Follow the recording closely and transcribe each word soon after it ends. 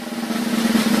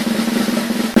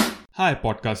Hi,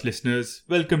 podcast listeners.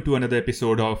 Welcome to another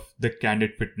episode of The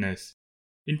Candid Fitness.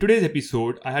 In today's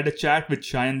episode, I had a chat with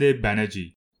Sayandeb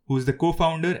Banerjee, who is the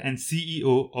co-founder and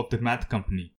CEO of the Math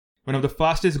Company, one of the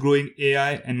fastest growing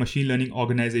AI and machine learning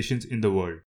organizations in the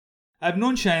world. I've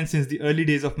known Shayan since the early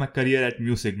days of my career at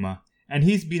Mu Sigma, and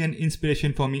he's been an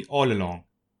inspiration for me all along.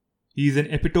 He is an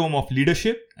epitome of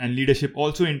leadership, and leadership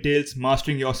also entails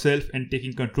mastering yourself and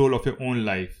taking control of your own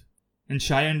life. And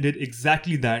Shayan did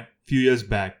exactly that few years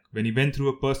back when he went through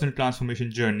a personal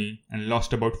transformation journey and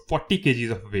lost about 40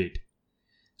 kgs of weight.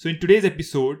 So in today's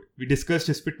episode, we discussed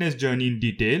his fitness journey in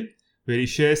detail, where he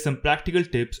shares some practical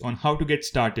tips on how to get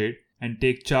started and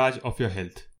take charge of your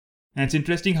health. And it's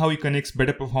interesting how he connects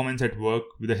better performance at work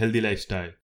with a healthy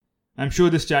lifestyle. I'm sure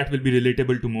this chat will be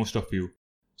relatable to most of you.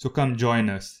 So come join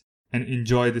us and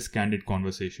enjoy this candid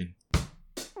conversation.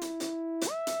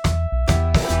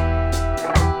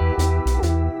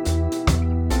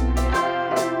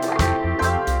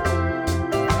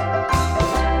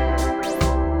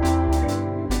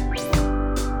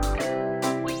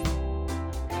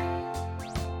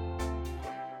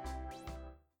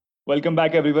 Welcome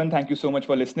back, everyone. Thank you so much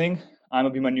for listening. I'm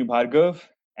Abhimanyu Bhargav,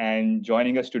 and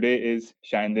joining us today is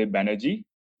Sayandeb Banerjee.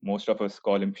 Most of us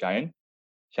call him Shayan.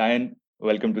 Shayan,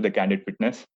 welcome to the Candid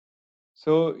Fitness.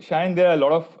 So, Shayan, there are a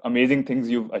lot of amazing things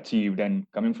you've achieved, and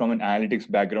coming from an analytics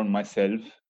background myself,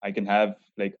 I can have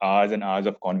like hours and hours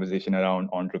of conversation around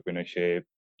entrepreneurship,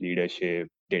 leadership,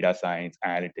 data science,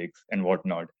 analytics, and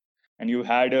whatnot. And you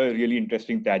had a really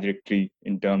interesting trajectory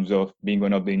in terms of being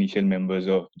one of the initial members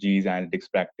of GE's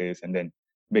analytics practice and then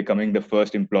becoming the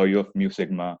first employee of Mu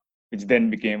Sigma, which then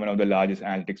became one of the largest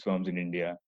analytics firms in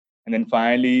India. And then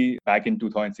finally, back in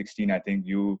 2016, I think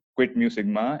you quit Mu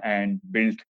Sigma and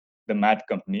built the Math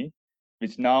Company,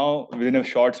 which now within a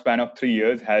short span of 3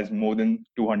 years has more than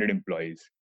 200 employees.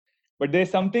 But there's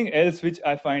something else which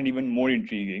I find even more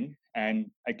intriguing.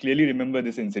 And I clearly remember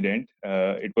this incident.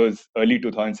 It was early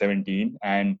 2017.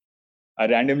 And I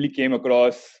randomly came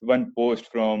across one post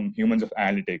from Humans of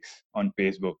Analytics on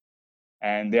Facebook.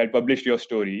 And they had published your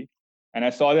story. And I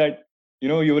saw that,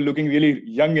 you were looking really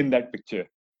young in that picture.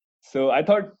 So I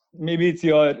thought maybe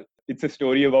it's a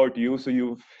story about you. So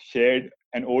you've shared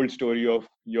an old story of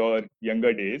your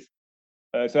younger days.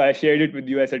 So I shared it with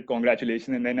you. I said,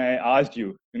 congratulations. And then I asked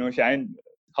you, Shayan,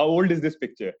 how old is this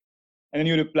picture? And then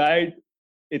you replied,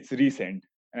 it's recent.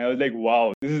 And I was like,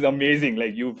 wow, this is amazing.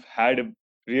 Like you've had a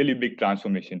really big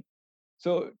transformation.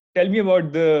 So tell me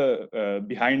about the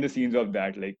behind the scenes of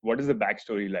that. Like, what is the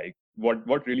backstory like?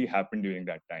 What really happened during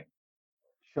that time?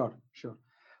 Sure.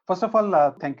 First of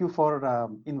all, thank you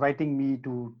for inviting me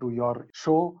to your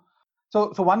show.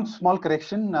 So one small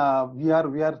correction: we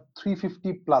are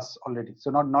 350 plus already, so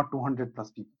not 200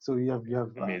 plus people. So we have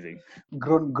Amazing.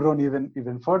 Grown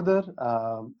even further,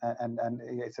 and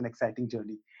it's an exciting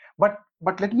journey. But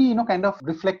let me kind of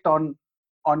reflect on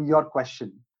your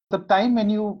question. The time when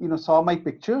you saw my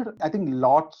picture, I think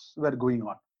lots were going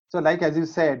on. So like as you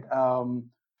said.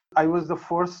 I was the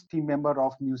first team member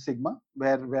of Mu Sigma,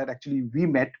 where actually we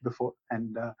met before,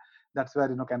 and that's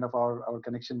where kind of our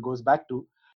connection goes back to.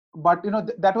 But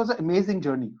that was an amazing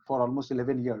journey for almost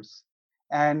 11 years,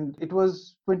 and it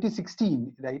was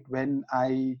 2016, right, when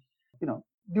I,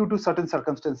 due to certain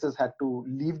circumstances, had to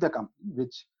leave the company,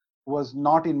 which was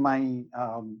not in my,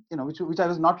 which I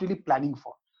was not really planning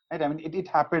for. Right, I mean, it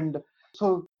happened.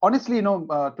 So honestly,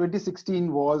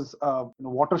 2016 was a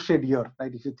watershed year,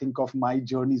 right? If you think of my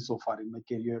journey so far in my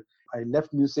career, I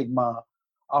left Mu Sigma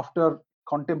after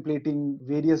contemplating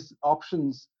various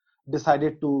options,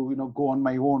 decided to go on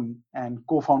my own and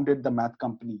co-founded the Math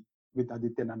Company with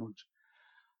Aditya and Anuj.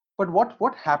 But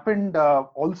what happened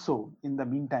also in the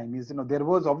meantime is there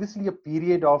was obviously a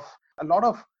period of a lot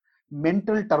of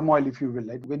mental turmoil, if you will,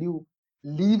 right? When you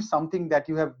leave something that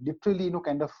you have literally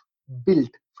kind of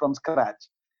built from scratch,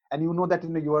 and that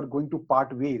you are going to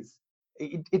part ways,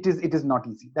 it is not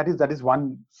easy. That is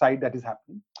one side that is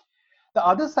happening. The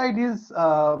other side is,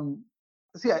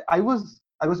 see, I was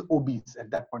obese at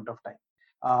that point of time.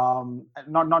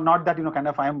 Not that kind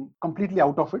of I am completely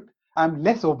out of it. I'm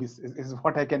less obese is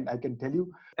what I can tell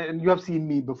you. And you have seen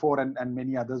me before, and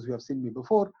many others who have seen me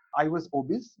before. I was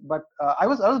obese, but I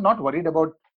was not worried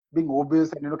about being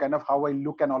obese and kind of how I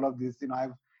look and all of this.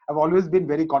 I've always been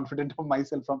very confident of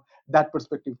myself from that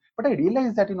perspective. But I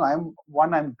realized that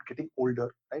I'm getting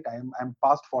older, right? I'm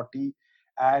past 40,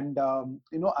 and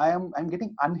I'm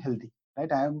getting unhealthy,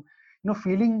 right? I am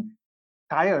feeling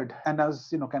tired, and I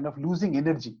was kind of losing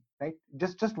energy, right?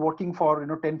 Just working for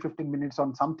 10-15 minutes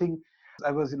on something.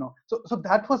 I was so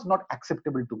that was not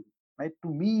acceptable to me, right? To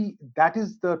me, that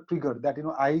is the trigger that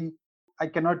I I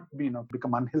cannot be,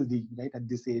 become unhealthy, right? At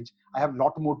this age, I have a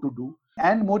lot more to do.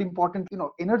 And more important,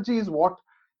 energy is what,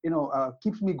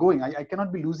 keeps me going. I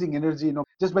cannot be losing energy,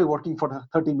 just by working for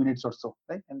 30 minutes or so,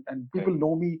 right? And people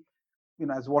know me,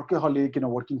 as workaholic,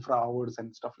 working for hours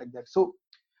and stuff like that. So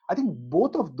I think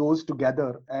both of those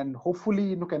together, and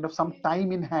hopefully, kind of some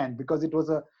time in hand, because it was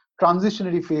a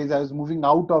transitionary phase. I was moving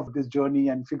out of this journey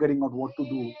and figuring out what to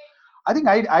do. I think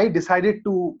I decided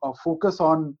to focus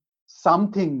on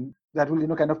something that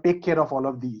will, kind of take care of all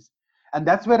of these. And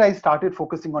that's where I started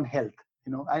focusing on health,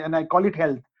 and I call it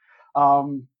health.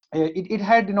 It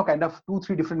had, kind of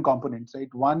 2-3 different components,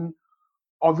 right? One,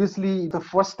 obviously, the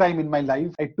first time in my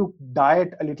life, I took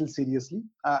diet a little seriously.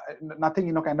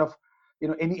 Nothing, kind of,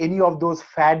 any of those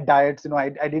fad diets. I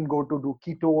didn't go to do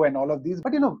keto and all of these,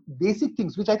 but basic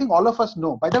things which I think all of us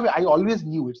know. By the way, I always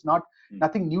knew. It's not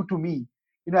nothing new to me.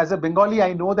 As a Bengali,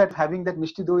 I know that having that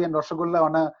mishti doi and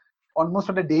rasgulla almost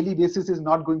on a daily basis is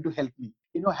not going to help me.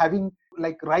 Having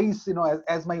like rice,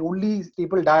 as my only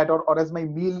staple diet, or as my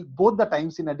meal both the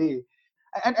times in a day.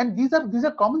 And these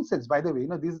are common sense, by the way.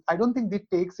 These, I don't think it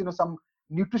takes some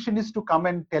nutritionist to come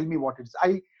and tell me what it is.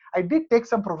 I did take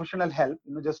some professional help,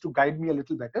 just to guide me a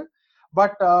little better.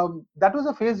 But that was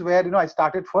a phase where I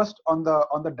started first on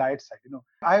the diet side.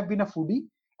 I have been a foodie,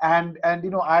 and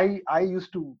I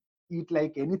used to eat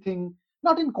like anything,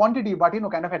 not in quantity, but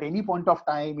kind of at any point of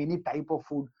time, any type of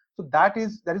food. So that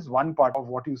is one part of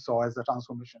what you saw as the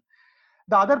transformation.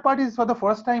 The other part is, for the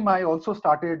first time, I also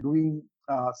started doing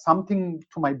something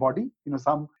to my body,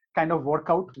 some kind of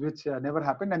workout, which never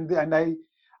happened. And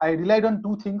I relied on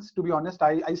two things, to be honest.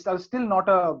 I'm still not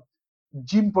a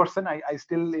gym person. I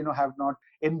still, have not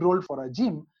enrolled for a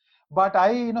gym, but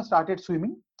I, started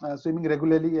swimming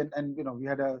regularly. And we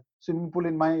had a swimming pool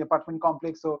in my apartment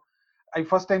complex. So I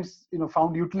first time,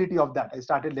 found utility of that. I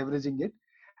started leveraging it.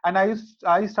 And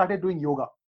I started doing yoga,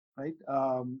 right?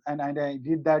 And I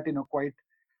did that, quite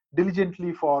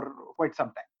diligently for quite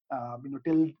some time,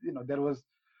 till there was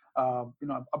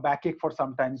a backache for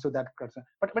some time. So that,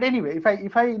 but anyway,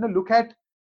 if I look at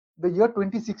the year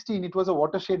 2016, it was a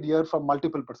watershed year from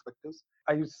multiple perspectives.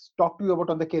 I talked to you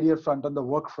about on the career front, on the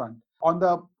work front, on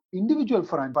the individual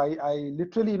front. I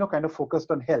literally kind of focused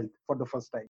on health for the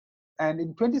first time. And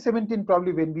in 2017,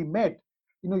 probably when we met,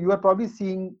 you are probably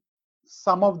seeing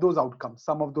some of those outcomes,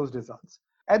 some of those results.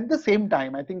 At the same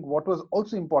time, I think what was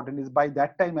also important is, by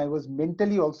that time I was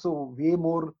mentally also way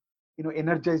more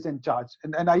energized and charged.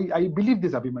 And I believe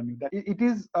this, Abhimanyu, that it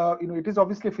is it is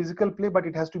obviously a physical play, but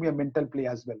it has to be a mental play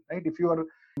as well, right? If you are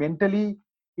mentally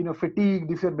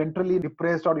fatigued, if you're mentally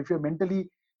depressed, or if you're mentally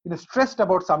stressed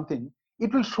about something,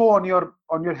 it will show on your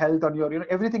health, on your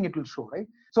everything. It will show, right?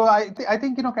 So I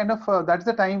think kind of that's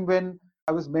the time when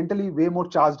I was mentally way more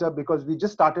charged up, because we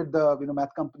just started the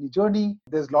math company journey.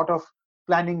 There's a lot of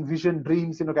planning, vision,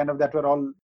 dreams, kind of, that were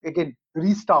all again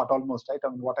restart almost, right? I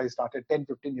mean, what I started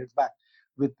 10-15 years back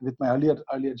with my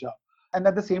earlier job. And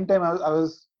at the same time, I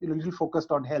was a little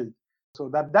focused on health. So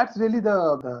that's really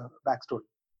the backstory.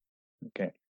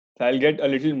 Okay. So I'll get a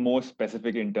little more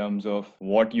specific in terms of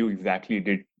what you exactly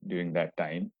did during that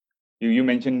time. You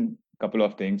mentioned a couple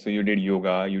of things. So you did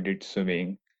yoga, you did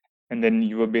swimming, and then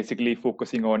you were basically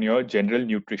focusing on your general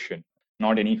nutrition,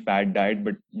 not any fad diet,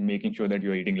 but making sure that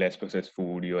you're eating less processed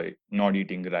food, you're not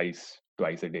eating rice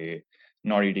twice a day,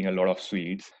 not eating a lot of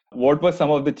sweets. What were some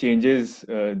of the changes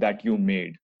that you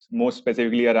made? More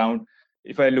specifically around,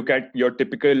 if I look at your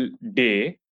typical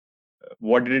day,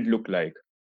 what did it look like?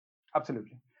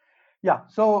 Absolutely. Yeah.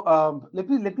 So let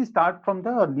me start from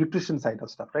the nutrition side of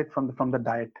stuff, right? From the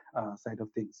diet side of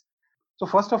things. So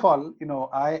first of all,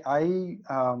 I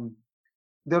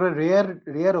there were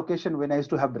rare occasion when I used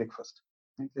to have breakfast.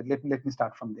 Let me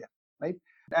start from there, right?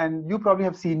 And you probably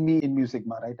have seen me in Mu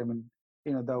Sigma, right? I mean,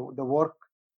 the work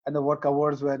and the work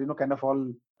hours were kind of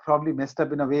all probably messed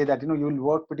up in a way that you will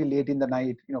work pretty late in the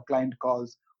night, client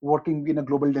calls, working in a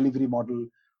global delivery model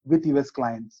with US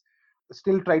clients.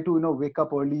 Still try to wake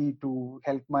up early to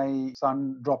help my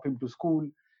son, drop him to school,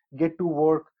 get to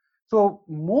work. So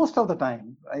most of the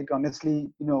time, right, honestly,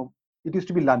 it used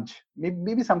to be lunch,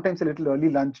 maybe sometimes a little early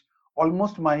lunch,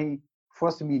 almost my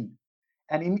first meal.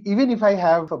 And even if I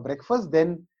have a breakfast,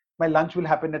 then my lunch will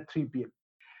happen at 3 p.m.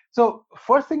 So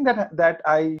first thing that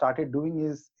I started doing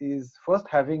is first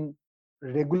having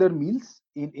regular meals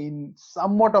in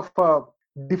somewhat of a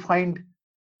defined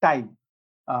time.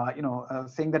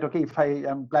 Saying that, okay, if I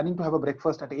am planning to have a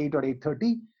breakfast at 8 or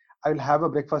 8:30, I will have a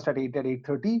breakfast at 8 or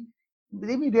 8:30.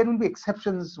 Maybe there will be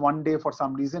exceptions one day for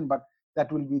some reason, but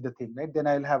that will be the thing, right? Then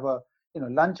I'll have a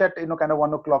lunch at kind of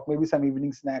 1 o'clock, maybe some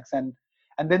evening snacks, and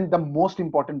then the most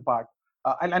important part,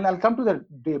 And I'll come to the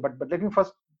day, but let me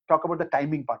first talk about the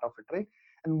timing part of it, right?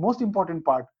 And most important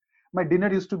part, my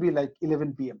dinner used to be like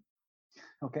 11 p.m.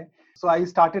 Okay, so I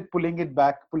started pulling it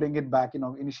back,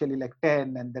 initially like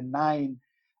 10 and then 9.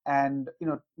 And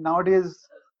nowadays,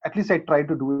 at least I try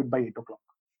to do it by 8 o'clock.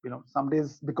 Some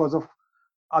days, because of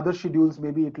other schedules,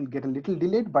 maybe it will get a little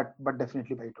delayed, but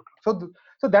definitely by 8 o'clock.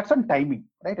 So that's on timing,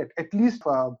 right? At least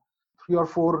 3 or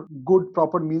 4 good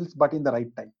proper meals, but in the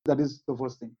right time. That is the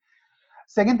first thing.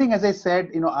 Second thing, as I said,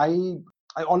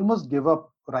 I almost gave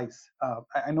up rice.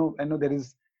 I know there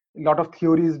is a lot of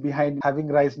theories behind having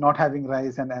rice, not having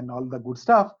rice, and all the good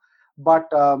stuff. But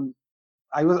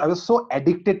I was so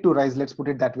addicted to rice. Let's put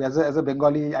it that way. As a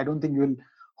Bengali, I don't think you will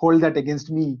hold that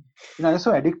against me. I was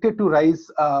so addicted to rice.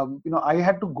 I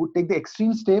had to take the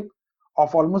extreme step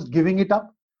of almost giving it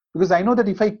up, because I know that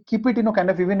if I keep it, kind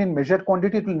of even in measured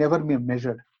quantity, it will never be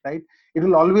measured, right? It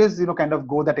will always, kind of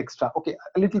go that extra. Okay,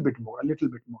 a little bit more, a little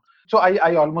bit more. So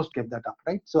I almost gave that up,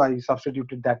 right? So I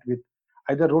substituted that with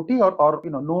either roti or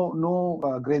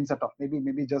no grains at all.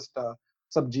 Maybe just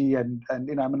sabji, and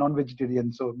I'm a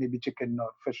non-vegetarian, so maybe chicken or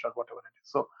fish or whatever it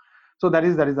is. So that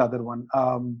is the other one.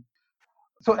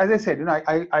 So as I said,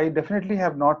 I definitely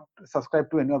have not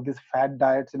subscribed to any of these fad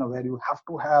diets, where you have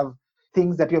to have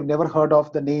things that you have never heard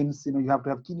of the names. You have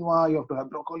to have quinoa, you have to have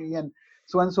broccoli, and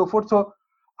so on and so forth. So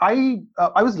I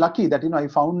was lucky that I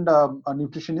found a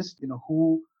nutritionist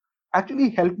who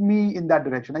actually helped me in that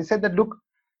direction. I said that, look,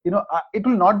 it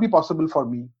will not be possible for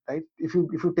me, right? If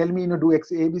you tell me do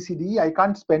X, A, B, C, D, I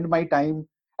can't spend my time,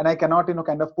 and I cannot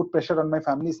kind of put pressure on my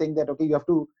family saying that, okay, you have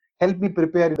to help me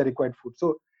prepare the required food.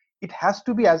 So it has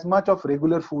to be as much of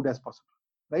regular food as possible,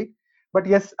 right? But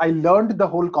yes, I learned the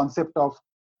whole concept of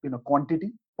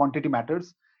quantity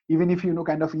matters. Even if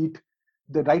kind of eat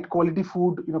the right quality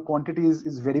food, quantity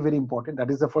is very, very important. That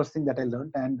is the first thing that I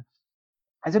learned. And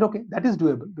I said, okay, that is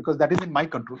doable, because that is in my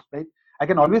control, right? I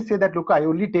can always say that, look, I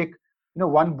only take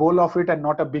one bowl of it and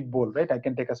not a big bowl, right? I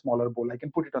can take a smaller bowl, I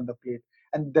can put it on the plate,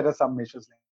 and there are some measures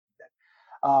like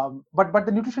that. But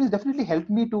the nutritionist definitely helped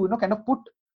me to kind of put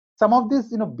some of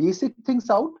these basic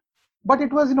things out. But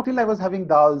it was till I was having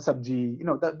dal, sabji,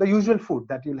 the usual food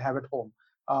that you'll have at home.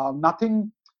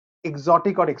 Nothing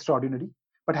exotic or extraordinary,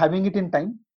 but having it in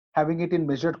time, having it in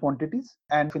measured quantities,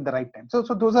 and in the right time. So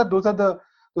those are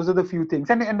the few things.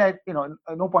 And I,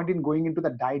 no point in going into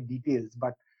the diet details,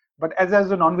 but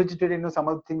as a non-vegetarian, some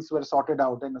of the things were sorted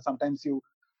out. And sometimes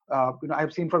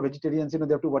I've seen for vegetarians, they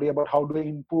have to worry about how do I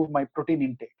improve my protein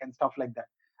intake and stuff like that.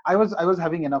 I was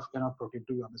having enough protein,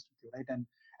 to be honest with you, right?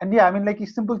 And yeah, I mean, like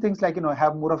simple things like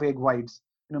have more of egg whites,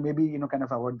 maybe kind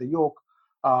of avoid the yolk,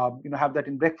 have that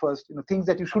in breakfast, things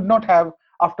that you should not have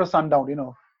after sundown.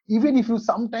 Even if you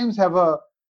sometimes have a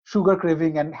sugar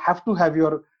craving and have to have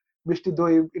your mishti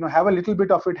doi, have a little bit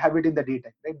of it, have it in the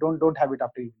daytime, right? Don't have it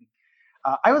after evening.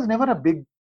 I was never a big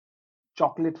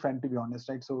chocolate fan, to be honest,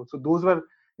 right? So those were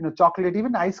chocolate,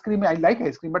 even ice cream. I like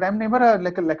ice cream, but I'm never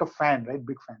like a fan, right?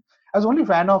 Big fan. I was only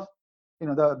fan of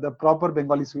the proper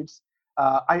Bengali sweets.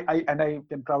 I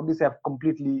can proudly say I've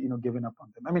completely given up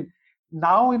on them. I mean,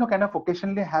 now kind of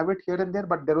occasionally have it here and there,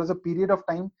 but there was a period of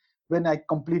time when I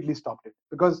completely stopped it,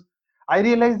 because I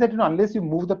realized that unless you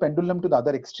move the pendulum to the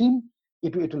other extreme,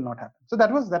 it will not happen. So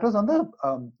that was on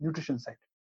the nutrition side.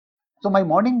 So my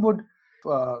morning would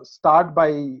start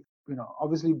by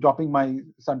obviously dropping my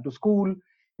son to school,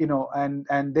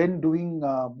 and then doing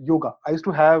yoga. I used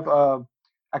to have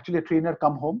actually a trainer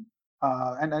come home,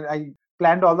 and I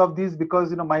planned all of these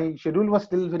because my schedule was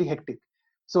still very hectic.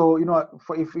 So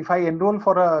if I enroll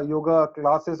for a yoga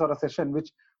classes or a session,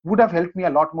 which would have helped me a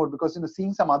lot more, because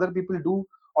seeing some other people do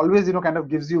always kind of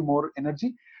gives you more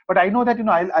energy. But I know that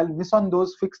I'll miss on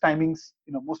those fixed timings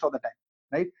most of the time,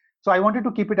 right? So I wanted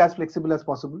to keep it as flexible as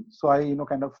possible. So I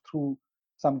kind of through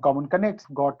some common connects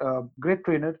got a great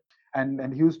trainer,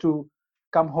 and he used to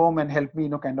come home and help me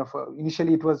kind of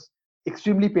initially it was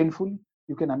extremely painful.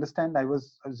 You can understand, I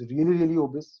was really, really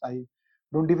obese. I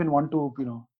don't even want to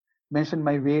mention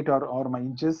my weight or my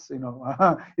inches.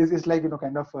 It's like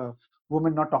kind of a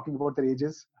woman not talking about their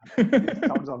ages. It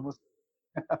sounds almost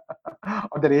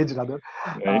or their age rather.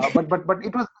 Right. But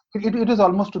it was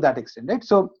almost to that extent, right?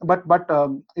 So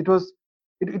it was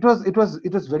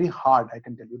very hard, I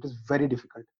can tell you. It was very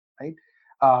difficult, right?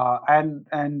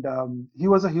 And he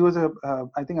was a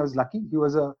I think I was lucky. He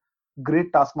was a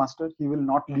great taskmaster. He will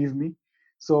not leave me.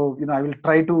 So I will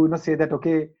try to say that,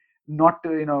 okay, not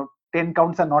 10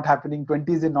 counts are not happening,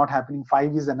 20 is not happening,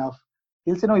 5 is enough.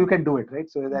 He'll say, no, you can do it, right?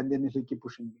 So and then he'll keep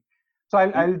pushing me. So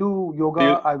I'll do So yoga. you,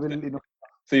 I will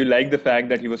so you like the fact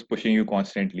that he was pushing you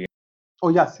constantly. Oh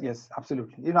yes,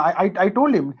 absolutely. I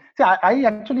told him. See, I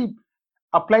actually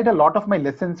applied a lot of my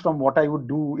lessons from what I would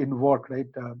do in work, right?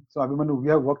 So Abhimanyu, we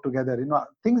have worked together.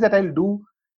 Things that I'll do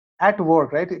at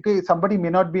work, right? Okay, somebody may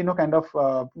not be, kind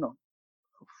of,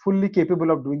 fully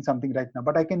capable of doing something right now,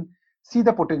 but I can see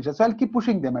the potential. So I'll keep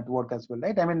pushing them at work as well,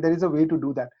 right? I mean, there is a way to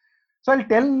do that. So I'll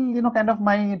tell, kind of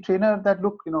my trainer that,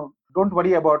 look, don't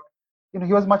worry about,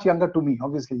 he was much younger to me,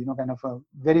 obviously, kind of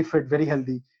very fit, very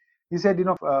healthy. He said,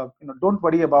 don't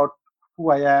worry about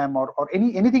who I am, or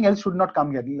anything else should not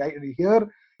come here. Like here,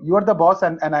 you are the boss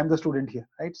and I'm the student here,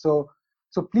 right? So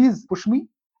please push me.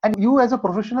 And you as a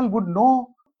professional would know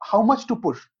how much to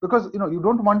push, because, you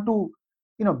don't want to,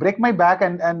 break my back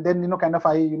and then, kind of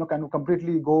kind of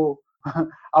completely go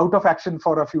out of action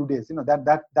for a few days.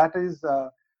 That is,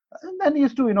 and then he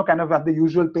used to, kind of have the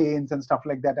usual pains and stuff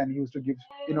like that. And he used to give,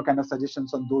 kind of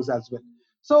suggestions on those as well.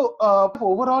 So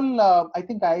overall, I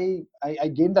think I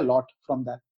gained a lot from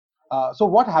that. So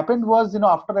what happened was,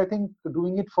 after I think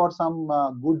doing it for some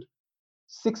good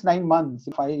 6-9 months,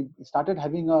 I started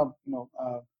having a,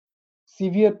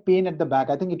 severe pain at the back.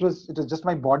 I think it was just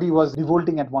my body was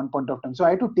revolting at one point of time. So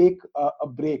I had to take a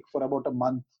break for about a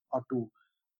month or two.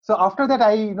 So after that,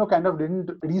 I kind of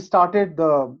didn't restarted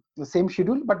the same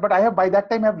schedule, but I have, by that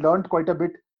time, I've learned quite a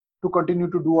bit to continue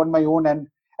to do on my own and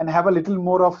have a little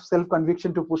more of self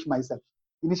conviction to push myself.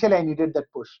 Initially, I needed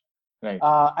that push. Right.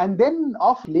 And then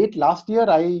of late last year,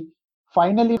 I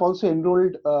finally also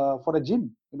enrolled for a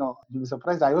gym. You'll be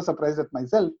surprised. I was surprised at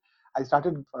myself. I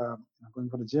started going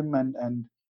for the gym, and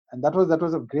that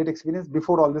was a great experience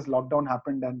before all this lockdown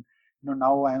happened. And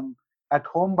now I am at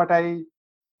home, but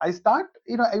I start,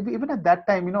 even at that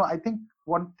time, I think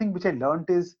one thing which I learned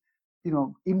is,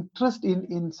 interest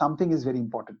in something is very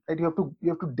important, right? You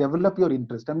have to develop your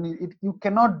interest. I mean, you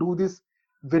cannot do this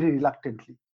very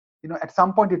reluctantly. At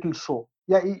some point it will show.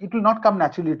 Yeah, it will not come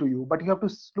naturally to you, but you have to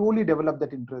slowly develop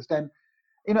that interest. And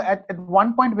at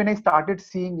one point when I started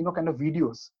seeing, kind of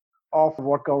videos of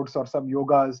workouts or some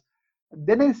yogas,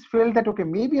 then I felt that, okay,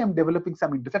 maybe I'm developing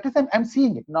some interest. At least I'm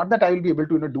seeing it. Not that I will be able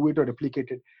to, do it or replicate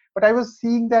it, but I was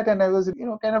seeing that, and I was,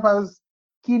 I was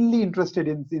keenly interested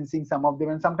in seeing some of them.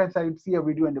 And sometimes I would see a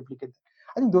video and replicate it.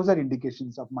 I think those are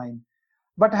indications of mine.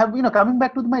 But coming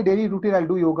back to my daily routine, I'll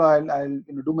do yoga.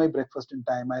 I'll do my breakfast in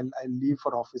time. I'll leave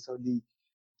for office early.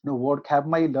 Work, have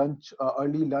my lunch,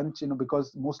 early lunch,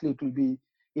 because mostly it will be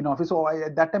in office. So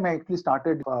at that time I actually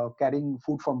started carrying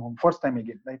food from home, first time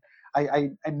again, right?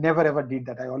 I never ever did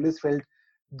that. I always felt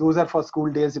those are for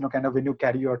school days, kind of when you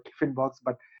carry your tiffin box.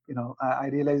 But I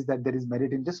realized that there is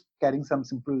merit in just carrying some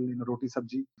simple, roti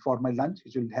sabji for my lunch,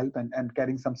 which will help, and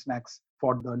carrying some snacks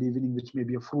for the early evening, which may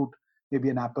be a fruit, maybe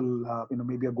an apple,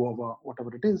 maybe a guava,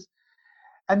 whatever it is.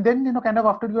 And then, kind of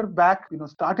after you're back,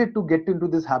 started to get into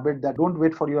this habit that don't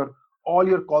wait for all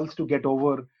your calls to get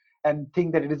over and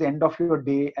think that it is the end of your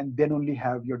day and then only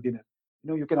have your dinner.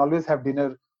 You can always have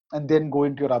dinner and then go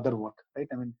into your other work, right?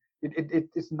 I mean,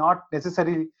 it's not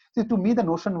necessary. See, to me, the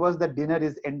notion was that dinner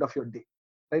is end of your day,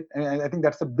 right? And I think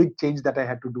that's a big change that I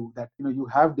had to do, that, you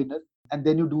have dinner and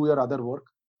then you do your other work,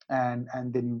 and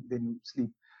then you sleep.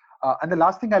 And the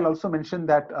last thing I'll also mention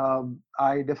that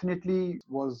I definitely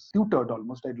was tutored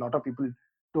almost. Right? A lot of people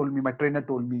told me, my trainer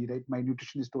told me, right, my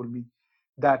nutritionist told me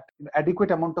that adequate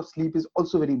amount of sleep is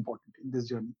also very important in this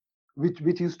journey,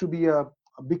 which used to be a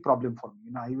big problem for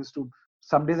me. I used to,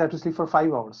 some days I had to sleep for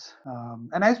 5 hours,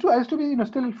 and I used to be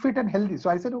still fit and healthy. So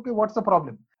I said, okay, what's the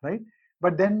problem, right?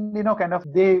 But then kind of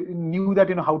they knew that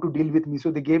how to deal with me,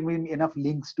 so they gave me enough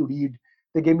links to read.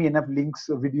 They gave me enough links,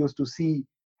 videos to see,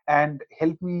 and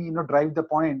help me drive the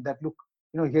point that, look,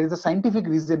 here is a scientific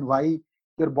reason why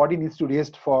your body needs to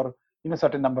rest for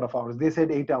certain number of hours. They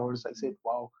said 8 hours. I said,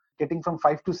 wow, getting from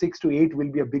 5 to 6 to 8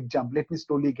 will be a big jump. Let me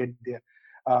slowly get there.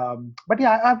 But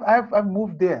yeah, I've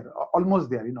moved there, almost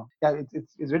there. Yeah,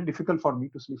 it's very difficult for me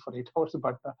to sleep for 8 hours,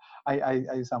 but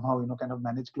I somehow kind of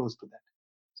manage close to that.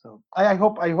 So I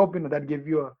hope that gave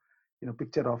you a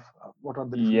picture of what are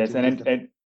the different Yes, changes that.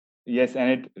 yes, and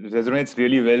it resonates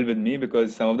really well with me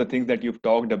because some of the things that you've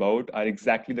talked about are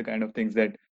exactly the kind of things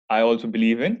that I also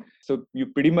believe in. So you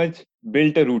pretty much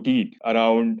built a routine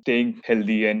around staying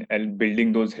healthy and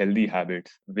building those healthy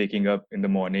habits, waking up in the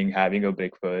morning, having a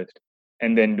breakfast,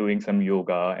 and then doing some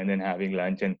yoga and then having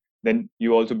lunch. And then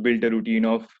you also built a routine,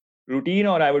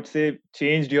 or I would say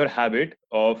changed your habit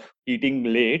of eating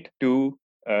late to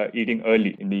eating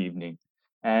early in the evening.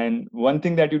 And one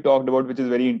thing that you talked about, which is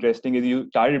very interesting, is you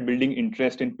started building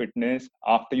interest in fitness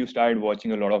after you started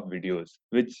watching a lot of videos,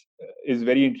 which is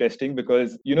very interesting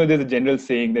because, there's a general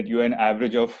saying that you're an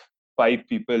average of 5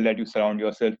 people that you surround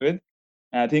yourself with.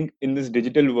 And I think in this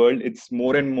digital world, it's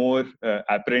more and more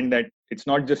apparent that it's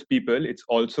not just people, it's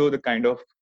also the kind of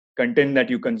content that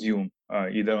you consume,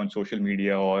 either on social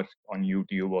media or on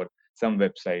YouTube or some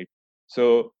website.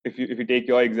 So if you take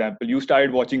your example, you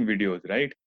started watching videos,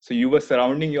 right? So you were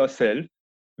surrounding yourself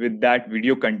with that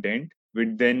video content, which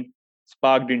then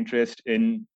sparked interest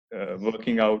in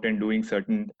working out and doing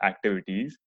certain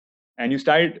activities, and you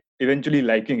started eventually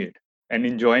liking it and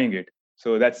enjoying it.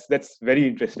 So that's very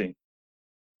interesting.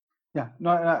 Yeah,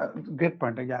 no, great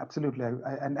point. Yeah, absolutely.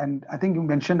 And I think you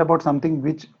mentioned about something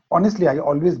which honestly I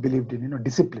always believed in,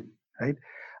 discipline, right?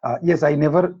 Yes, I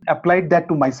never applied that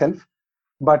to myself,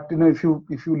 but if you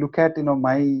look at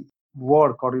my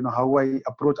work, or how I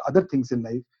approach other things in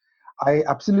life, I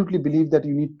absolutely believe that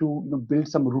you need to build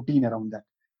some routine around that.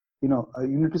 You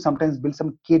need to sometimes build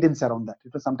some cadence around that.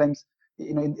 Sometimes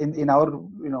in our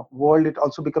world, it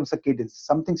also becomes a cadence.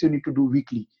 Some things you need to do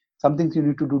weekly, some things you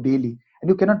need to do daily, and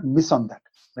you cannot miss on that,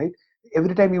 right?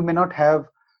 Every time you may not have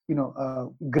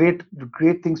great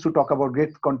things to talk about,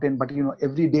 great content, but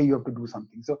every day you have to do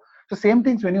something. So same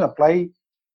things when you apply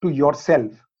to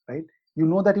yourself, right?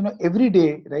 That every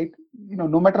day, right?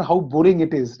 No matter how boring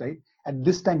it is, right, at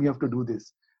this time you have to do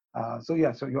this. So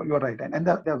yeah, so you're right. And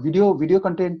the video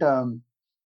content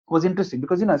was interesting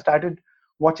because I started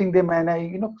watching them, and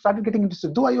I started getting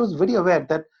interested, though I was very aware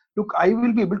that, look, I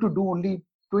will be able to do only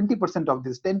 20% of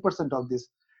this, 10% of this,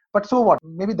 but so what?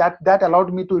 Maybe that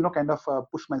allowed me to kind of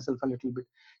push myself a little bit.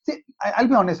 See, I'll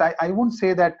be honest, I won't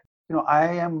say that I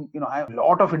have a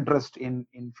lot of interest in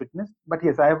fitness, but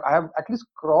yes, I have at least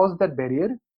crossed that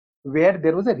barrier where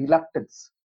there was a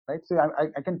reluctance, right? So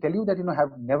I can tell you that I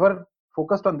have never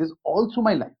focused on this all through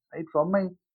my life, right? From my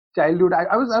childhood,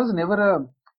 I was never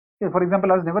for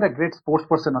example, I was never a great sports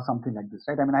person or something like this,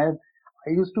 right? I mean, I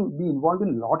used to be involved in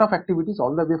a lot of activities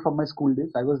all the way from my school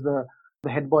days. I was the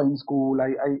head boy in school.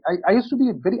 I used to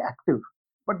be very active,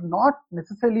 but not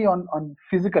necessarily on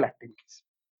physical activities.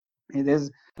 There's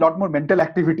a lot more mental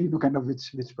activity to kind of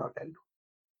which part I'll do.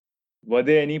 Were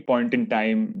there any point in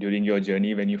time during your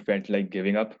journey when you felt like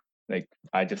giving up? Like,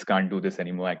 I just can't do this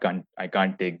anymore. I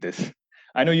can't take this.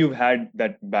 I know you've had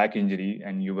that back injury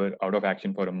and you were out of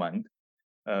action for a month.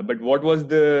 But what was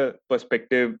the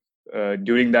perspective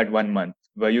during that 1 month?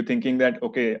 Were you thinking that,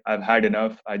 okay, I've had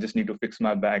enough, I just need to fix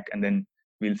my back and then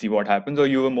we'll see what happens? Or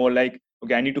you were more like,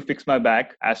 okay, I need to fix my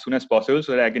back as soon as possible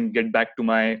so that I can get back to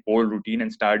my old routine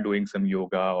and start doing some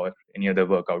yoga or any other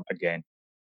workout again?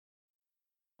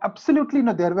 Absolutely,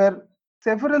 no. There were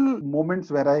several moments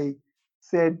where I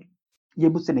said, "Ye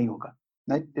mujhse nahi hoga,"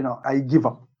 right? I give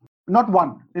up. Not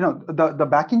one. The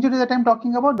back injury that I'm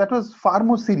talking about, that was far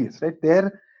more serious, right?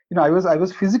 There, I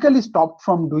was physically stopped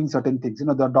from doing certain things.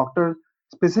 The doctor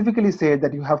specifically said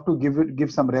that you have to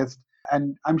give some rest,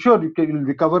 and I'm sure you'll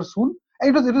recover soon. And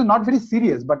it was not very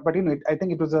serious, but I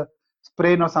think it was a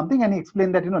sprain or something, and he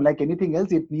explained that like anything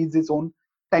else, it needs its own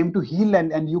time to heal,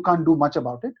 and you can't do much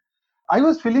about it. I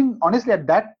was feeling, honestly, at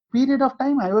that period of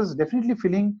time, I was definitely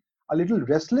feeling a little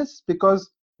restless because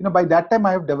by that time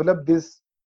I have developed this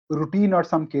routine or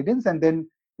some cadence, and then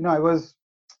I was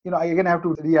I again have to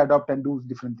readopt and do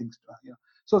different things.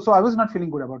 So I was not feeling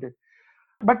good about it.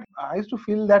 But I used to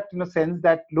feel that sense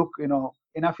that, look,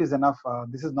 enough is enough.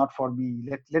 This is not for me.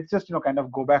 Let's just kind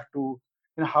of go back to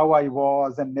how I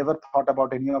was and never thought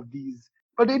about any of these.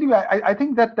 But anyway, I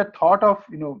think that the thought of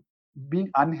being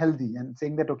unhealthy and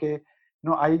saying that, okay,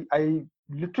 I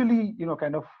literally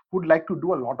kind of would like to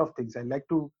do a lot of things. I like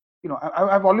to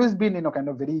I've always been kind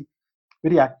of very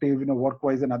active, work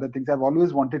wise and other things. I've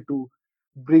always wanted to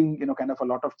bring kind of a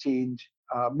lot of change,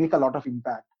 make a lot of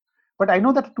impact. But I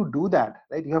know that to do that,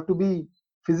 right, you have to be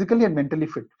physically and mentally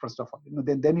fit first of all.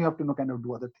 Then you have to kind of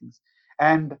do other things.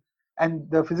 And and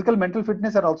the physical mental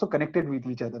fitness are also connected with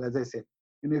each other, as I said.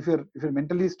 If you're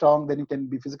mentally strong, then you can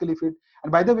be physically fit.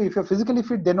 And by the way, if you're physically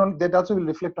fit, then that also will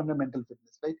reflect on your mental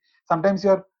fitness, right? Sometimes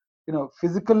you're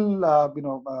physical,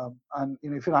 and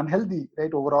if you're unhealthy,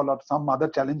 right, overall, or some other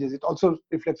challenges, it also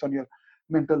reflects on your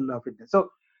mental fitness. So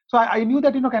I knew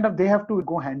that kind of they have to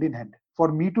go hand in hand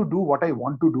for me to do what I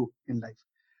want to do in life.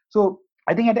 So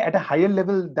I think at a higher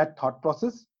level, that thought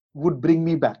process would bring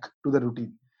me back to the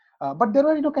routine. But there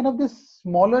were kind of these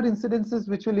smaller incidences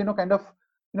which will kind of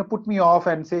put me off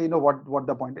and say what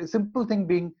the point. A simple thing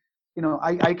being,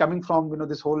 I coming from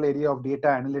this whole area of data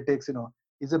analytics,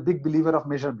 is a big believer of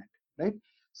measurement, right?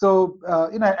 So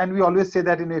and we always say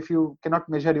that if you cannot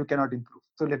measure, you cannot improve.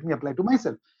 So let me apply to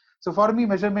myself. So for me,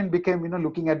 measurement became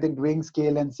looking at the weighing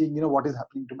scale and seeing what is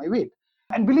happening to my weight.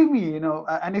 And believe me,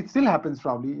 and it still happens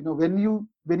probably. When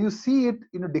you see it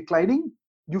declining,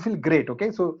 you feel great.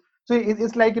 Okay, so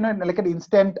it's like like an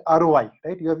instant ROI,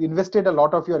 right? You have invested a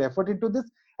lot of your effort into this,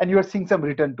 and you are seeing some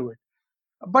return to it.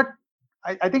 But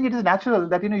I think it is natural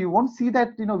that you won't see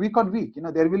that week on week.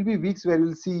 There will be weeks where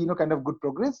you'll see kind of good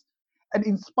progress, and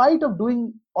in spite of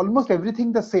doing almost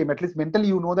everything the same, at least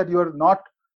mentally that you're not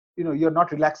you're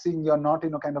not relaxing, you're not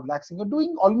kind of relaxing, you're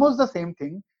doing almost the same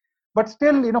thing, but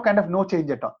still kind of no change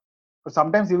at all. But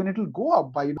sometimes even it will go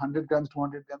up by 100 grams,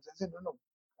 200 grams. I said, no,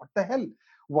 what the hell?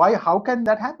 Why? How can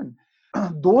that happen?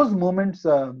 Those moments,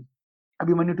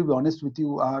 Abhimanyu, to be honest with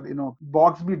you, are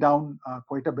bogs me down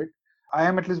quite a bit. I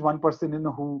am at least one person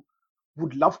who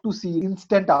would love to see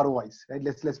instant ROIs, right?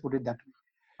 Let's put it that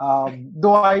way.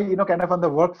 Though I kind of on the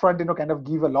work front kind of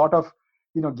give a lot of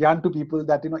gyan to people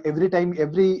that every time,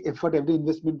 every effort, every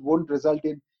investment won't result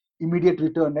in immediate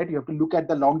return, right? You have to look at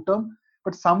the long term.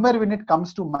 But somewhere when it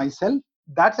comes to myself,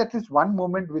 that's at least one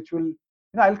moment which will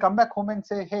I'll come back home and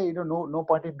say, hey, no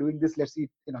point in doing this. Let's eat,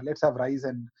 let's have rice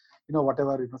and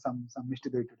whatever, some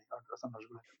mishti doi today or some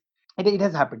rasgulla. It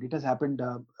has happened. It has happened.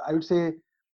 I would say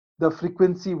the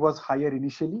frequency was higher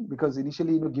initially, because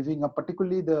initially, giving up,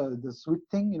 particularly the sweet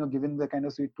thing, given the kind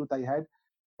of sweet tooth I had,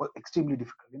 was extremely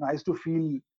difficult. I used to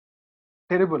feel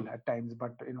terrible at times,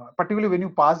 but particularly when you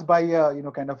pass by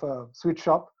a kind of a sweet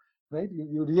shop, right?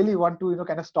 You really want to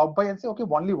kind of stop by and say, okay,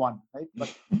 only one, right?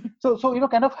 But so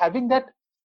kind of having that,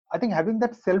 I think having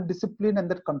that self-discipline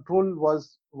and that control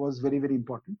was very, very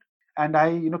important. And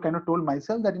I kind of told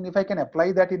myself that if I can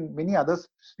apply that in many other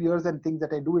spheres and things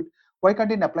that I do it, why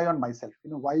can't it apply on myself?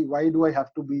 Why do I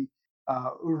have to be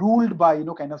ruled by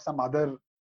kind of some other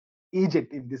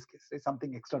agent in this case, right?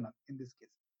 Something external in this case.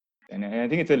 And I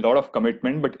think it's a lot of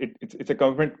commitment, but it's a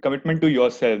commitment to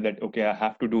yourself that, okay, I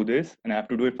have to do this and I have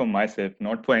to do it for myself,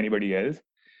 not for anybody else,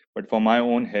 but for my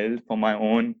own health, for my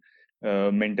own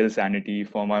mental sanity,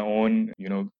 for my own,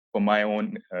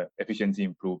 efficiency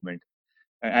improvement.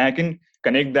 And I can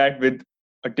connect that with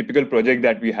a typical project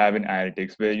that we have in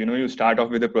analytics, where, you start off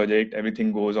with a project,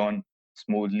 everything goes on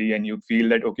smoothly, and you feel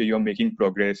that, okay, you're making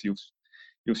progress. You've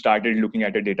started looking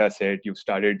at a data set.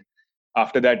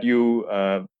 After that, you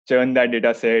churn that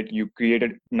data set, you create a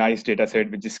nice data set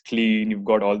which is clean, you've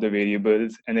got all the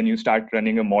variables, and then you start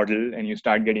running a model and you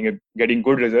start getting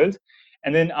good results.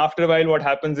 And then after a while, what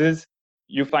happens is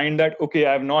you find that, okay,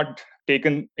 I have not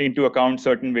taken into account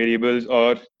certain variables,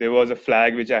 or there was a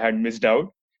flag which I had missed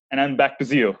out, and I'm back to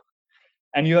zero.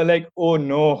 And you're like, oh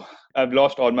no, I've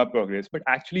lost all my progress. But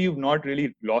actually, you've not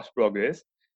really lost progress.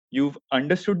 You've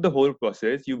understood the whole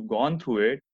process, you've gone through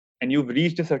it, and you've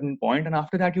reached a certain point. And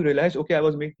after that, you realize, okay, I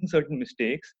was making certain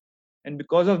mistakes. And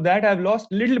because of that, I've lost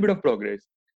a little bit of progress.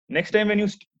 Next time, when you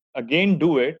again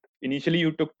do it, initially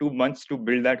you took 2 months to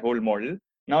build that whole model.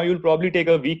 Now you'll probably take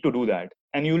a week to do that.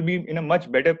 And you'll be in a much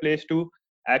better place to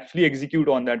actually execute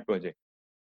on that project.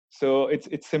 So it's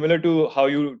similar to how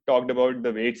you talked about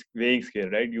the weighing scale,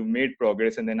 right? You made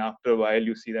progress, and then after a while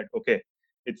you see that, okay,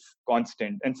 it's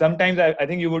constant. And sometimes I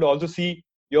think you would also see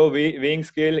your weighing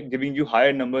scale giving you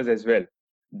higher numbers as well.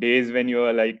 Days when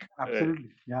you're like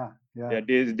absolutely, yeah,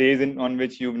 days on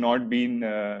which you've not been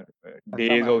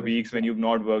days or weeks when you've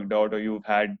not worked out, or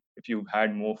if you've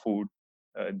had more food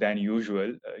than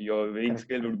usual, your weighing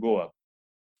scale would go up.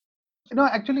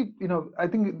 Actually, I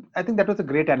think that was a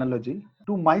great analogy.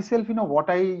 To myself, what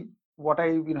I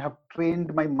have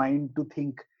trained my mind to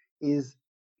think is,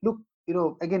 look,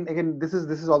 again, this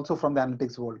is also from the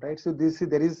analytics world, right? So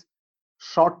there is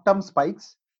short-term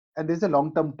spikes and there's a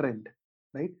long-term trend,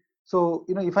 right? So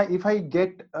if I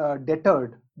get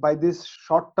deterred by these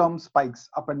short-term spikes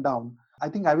up and down, I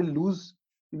think I will lose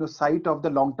sight of the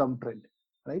long-term trend,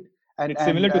 right? And it's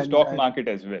similar to stock market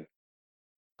as well.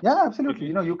 Yeah, absolutely.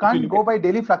 You can't go by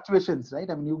daily fluctuations, right?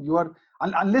 I mean, you are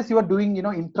unless you are doing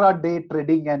intraday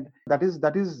trading, and that is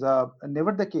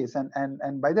never the case.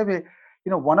 And by the way,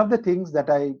 one of the things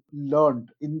that I learned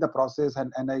in the process,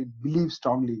 and I believe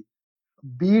strongly,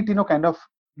 be it kind of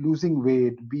losing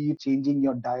weight, be it changing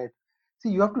your diet. See,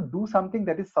 you have to do something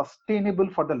that is sustainable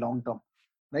for the long term,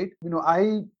 right?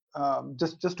 I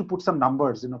just to put some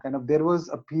numbers, kind of there was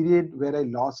a period where I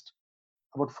lost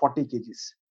about 40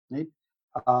 kgs, right?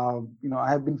 I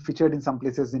have been featured in some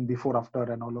places in before, after,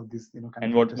 and all of this.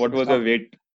 And what was the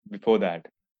weight before that?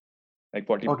 Like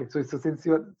 40. Okay, so since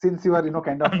you are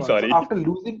kind of I'm sorry. So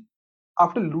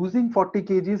after losing 40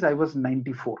 kgs, I was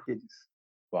 94 kgs.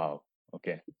 Wow.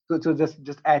 Okay. So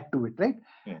just add to it, right?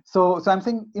 Yeah. So I'm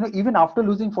saying even after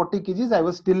losing 40 kgs, I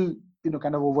was still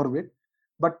kind of overweight,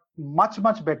 but much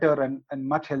better and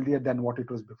much healthier than what it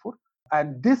was before.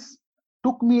 And this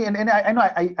took me, and I know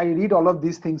I read all of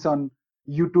these things on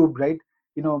YouTube, right?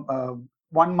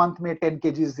 1 month may 10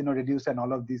 kgs reduced, and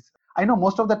all of these. I know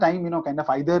most of the time kind of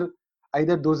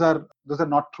either those are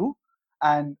not true,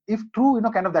 And if true,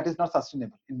 kind of that is not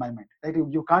sustainable in my mind, right?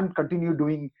 You can't continue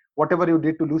doing whatever you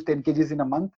did to lose 10 kgs in a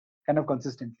month kind of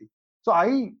consistently. So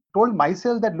I told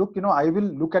myself that, look, I will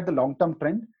look at the long term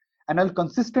trend and I'll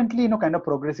consistently, kind of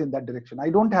progress in that direction. I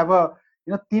don't have a,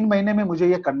 3 months mein mujhe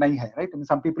ye karna hi hai, right? I mean,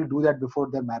 some people do that before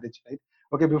their marriage, right?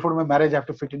 Okay, before my marriage, I have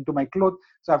to fit into my clothes,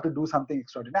 so I have to do something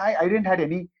extraordinary. I didn't had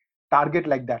any target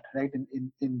like that, right?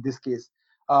 In this case,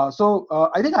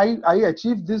 I think I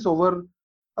achieved this over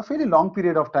a fairly long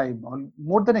period of time, or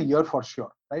more than a year for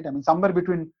sure, right? I mean, somewhere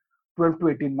between 12 to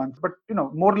 18 months, but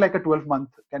more like a 12-month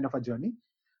kind of a journey.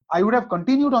 I would have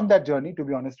continued on that journey, to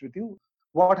be honest with you.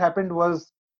 What happened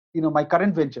was, my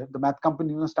current venture, the math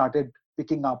company, started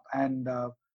picking up, and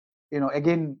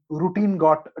again, routine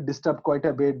got disturbed quite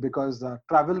a bit because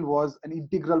travel was an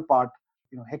integral part.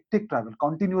 Hectic travel,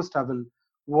 continuous travel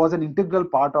was an integral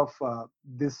part of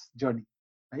this journey,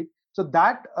 right? So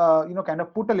that kind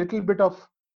of put a little bit of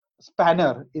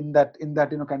spanner in that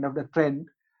kind of the trend.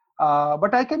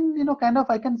 But I can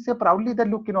I can say proudly that,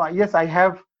 look, yes, I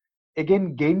have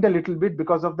again gained a little bit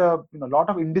because of the lot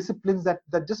of indisciplines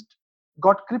that just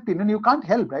got crept in, and you can't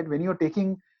help, right? When you're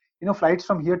taking flights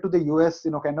from here to the US,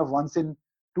 kind of once in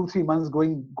 2-3 months,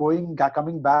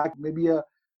 coming back, maybe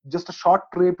just a short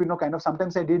trip, kind of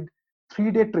sometimes I did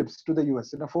 3-day trips to the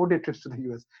US, 4-day trips to the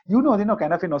US.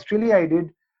 Kind of in Australia I did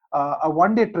a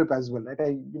 1-day trip as well, right?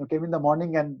 I came in the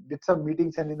morning and did some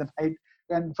meetings, and in the night,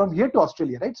 and from here to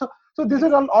Australia, right? So these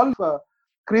are all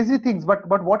crazy things, but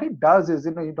what it does is,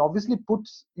 it obviously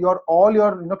puts all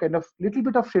your kind of little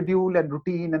bit of schedule and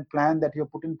routine and plan that you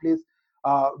have put in place,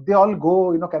 they all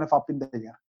go kind of up in the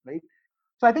air, right?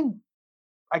 So I think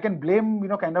I can blame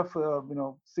kind of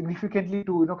significantly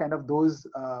to kind of those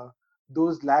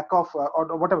lack of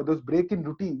or whatever, those break in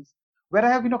routines, where I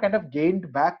have kind of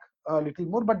gained back a little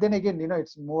more. But then again,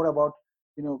 it's more about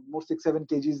more 6-7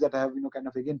 kgs that I have kind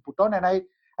of again put on, and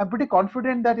I'm pretty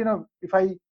confident that if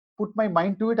I put my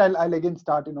mind to it, I'll again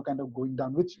start kind of going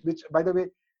down. Which by the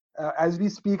way, as we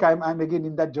speak, I'm again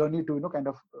in that journey to kind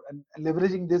of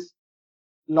leveraging this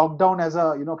lockdown as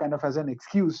a kind of as an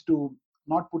excuse to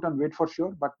not put on weight for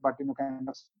sure, but kind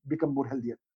of become more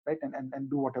healthier, right? And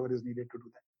do whatever is needed to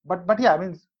do that. But yeah, I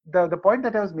mean, the point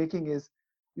that I was making is,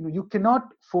 you cannot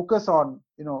focus on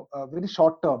very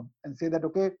short term and say that,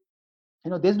 okay,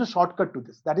 there's no shortcut to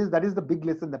this. That is the big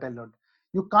lesson that I learned.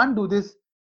 You can't do this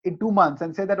in 2 months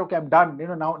and say that, okay, I'm done,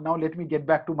 now let me get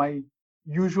back to my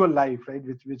usual life, right?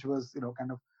 Which was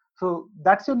kind of, so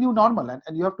that's your new normal,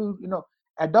 and you have to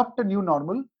adopt a new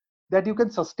normal that you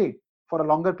can sustain for a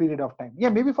longer period of time. Yeah,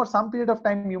 maybe for some period of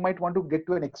time you might want to get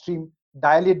to an extreme,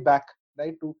 dial it back,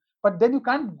 right? But then you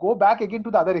can't go back again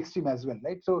to the other extreme as well,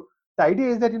 right? So the idea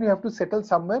is that you have to settle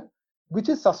somewhere which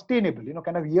is sustainable,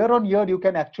 kind of year on year you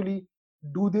can actually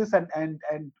do this and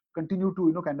continue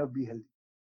to kind of be healthy.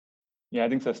 Yeah, I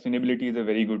think sustainability is a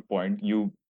very good point.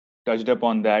 You touched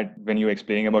upon that when you were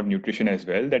explaining about nutrition as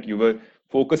well, that you were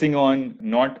focusing on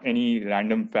not any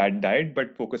random fad diet,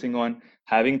 but focusing on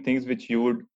having things which you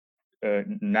would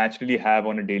naturally have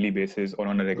on a daily basis or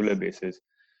on a regular basis.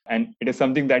 And it is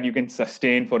something that you can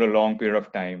sustain for a long period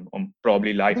of time, or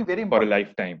probably for a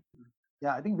lifetime.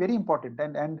 Yeah, I think very important,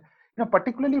 and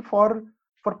particularly for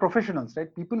professionals,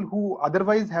 right? People who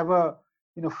otherwise have a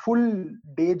full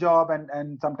day job,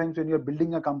 and sometimes when you're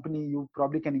building a company, you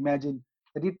probably can imagine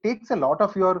that it takes a lot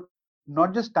of your,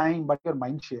 not just time, but your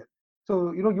mind share.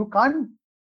 So you can't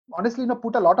honestly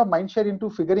put a lot of mind share into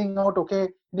figuring out, okay,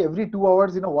 every 2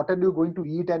 hours what are you going to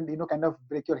eat, and kind of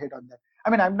break your head on that.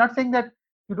 I mean, I'm not saying that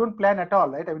you don't plan at all,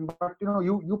 right? I mean, but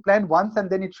you plan once and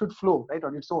then it should flow right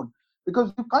on its own,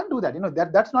 because you can't do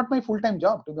that. That's not my full-time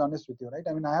job, to be honest with you, right?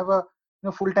 I mean, I have a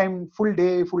full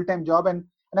day full-time job, and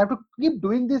I have to keep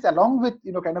doing this along with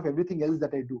kind of everything else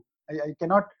that I do. I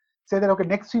cannot say that, okay,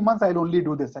 next 3 months I'll only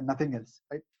do this and nothing else,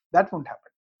 right? That won't happen.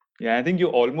 Yeah, I think you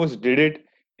almost did it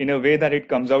in a way that it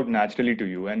comes out naturally to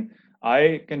you. And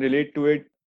I can relate to it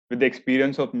with the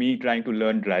experience of me trying to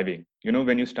learn driving.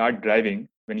 When you start driving,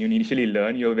 when you initially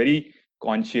learn, you're very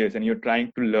conscious and you're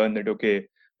trying to learn that, okay,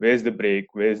 where's the brake,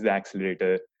 where's the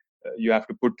accelerator? You have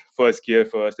to put first gear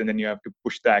first, and then you have to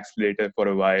push the accelerator for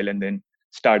a while and then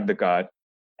start the car.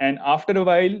 And after a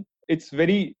while, it's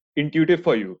very intuitive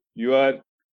for you. You are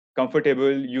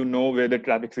comfortable, you know where the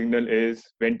traffic signal is,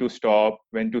 when to stop,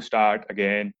 when to start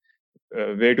again,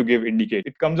 where to give indicate.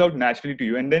 It comes out naturally to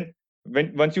you. And then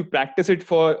once you practice it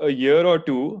for a year or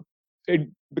two, it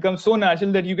becomes so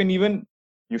natural that you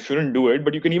shouldn't do it,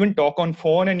 but you can even talk on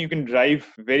phone and you can drive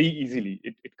very easily.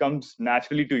 It comes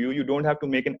naturally to you. You don't have to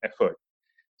make an effort.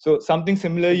 So something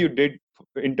similar you did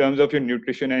in terms of your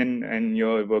nutrition and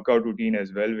your workout routine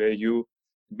as well, where you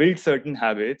built certain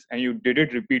habits and you did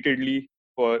it repeatedly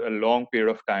for a long period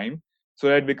of time, so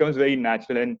that it becomes very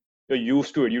natural and you're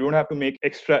used to it. You don't have to make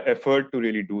extra effort to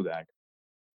really do that.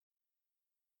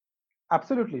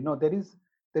 Absolutely. No, there is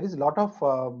a lot of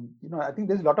I think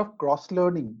there's a lot of cross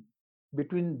learning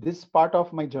between this part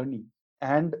of my journey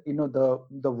and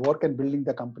the work and building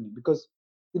the company, because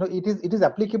it is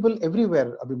applicable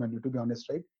everywhere, Abhimanyu, to be honest,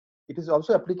 right? It is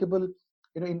also applicable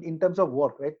in terms of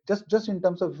work, right? Just in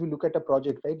terms of, if you look at a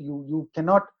project, right, you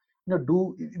cannot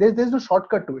do, there's no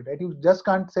shortcut to it, right? You just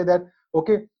can't say that,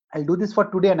 okay, I'll do this for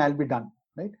today and I'll be done,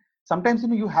 right? Sometimes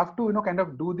you have to kind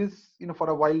of do this for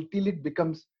a while till it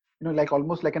becomes like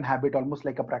almost like an habit, almost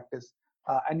like a practice,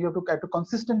 and you have to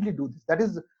consistently do this. That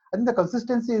is, I think the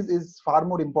consistency is far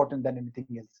more important than anything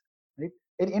else, right?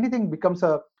 Anything becomes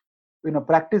a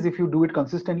practice. If you do it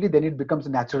consistently, then it becomes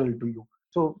natural to you.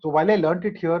 So while I learned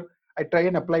it here, I try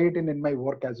and apply it in my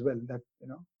work as well, that we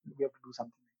have to do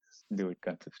something like this. Do it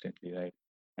consistently, right?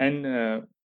 And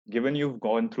given you've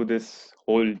gone through this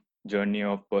whole journey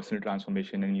of personal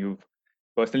transformation and you've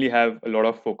personally have a lot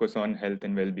of focus on health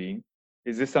and well-being,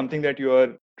 is this something that you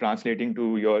are translating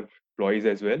to your employees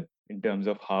as well, in terms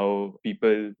of how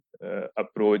people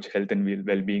approach health and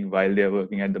well-being while they're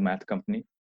working at the math company?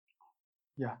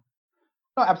 Yeah.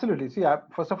 No, absolutely. See,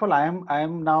 first of all, I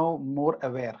am now more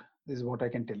aware. This is what I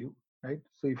can tell you, right?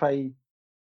 So if I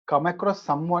come across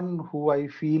someone who I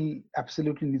feel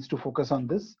absolutely needs to focus on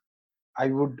this, I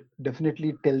would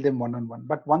definitely tell them one on one.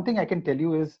 But one thing I can tell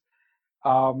you is,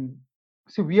 um,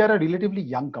 see, we are a relatively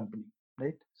young company,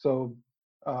 right? So,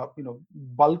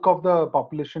 bulk of the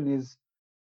population is,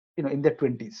 in their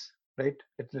 20s, right?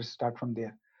 Let's start from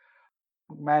there.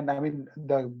 Man, I mean,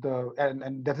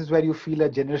 and that is where you feel a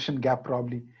generation gap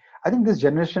probably. I think this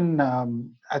generation,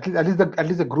 at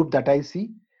least the group that I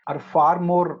see, are far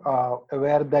more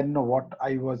aware than what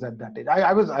I was at that age.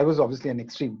 I was obviously an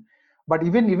extreme, but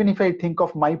even if I think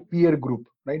of my peer group,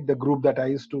 right, the group that I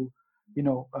used to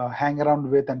hang around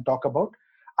with and talk about,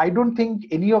 I don't think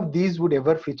any of these would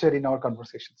ever feature in our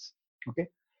conversations. Okay,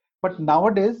 but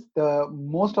nowadays, the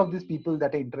most of these people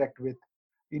that I interact with,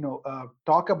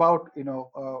 talk about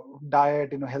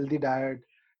diet, healthy diet,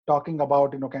 talking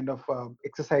about kind of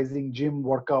exercising, gym,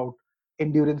 workout,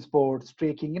 endurance sports,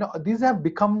 trekking. These have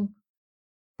become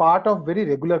part of very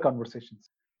regular conversations.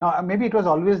 Now, maybe it was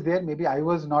always there. Maybe I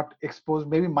was not exposed.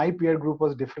 Maybe my peer group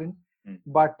was different.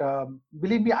 But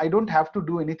believe me, I don't have to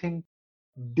do anything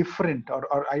different,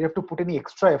 or I have to put any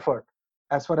extra effort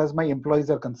as far as my employees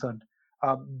are concerned.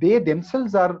 They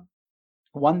themselves are,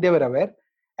 one, they were aware,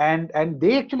 and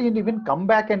they actually even come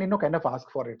back and kind of ask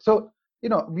for it. So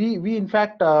we in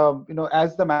fact,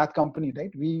 as the math company,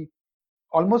 right, we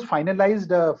almost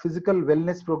finalized a physical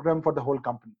wellness program for the whole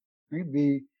company, right?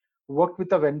 We worked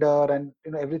with a vendor, and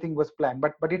everything was planned,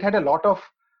 but it had a lot of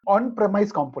on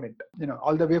premise component,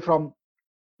 all the way from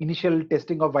initial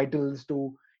testing of vitals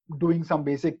to doing some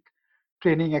basic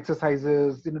training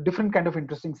exercises, different kind of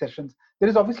interesting sessions. There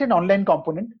is obviously an online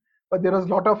component, but there was a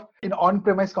lot of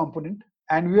on-premise component,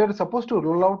 and we are supposed to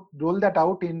roll that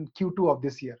out in Q2 of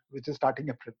this year, which is starting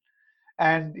April.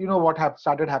 And what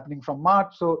started happening from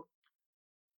March. So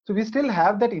we still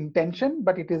have that intention,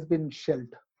 but it has been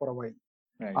shelved for a while.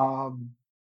 Right.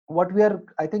 What we are,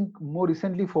 I think, more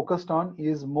recently focused on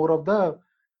is more of the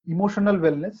emotional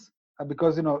wellness,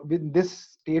 because with this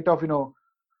state of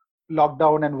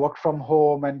lockdown and work from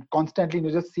home and constantly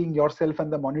just seeing yourself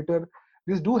and the monitor,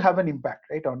 this do have an impact,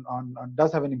 right, on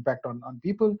does have an impact on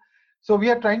people. So we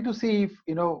are trying to see if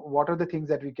what are the things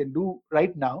that we can do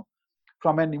right now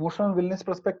from an emotional wellness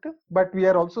perspective, but we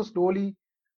are also slowly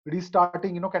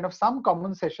restarting kind of some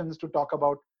common sessions to talk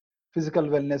about physical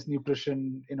wellness,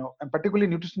 nutrition, and particularly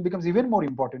nutrition becomes even more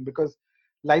important because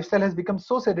lifestyle has become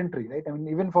so sedentary, right? I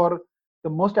mean, even for the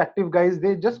most active guys,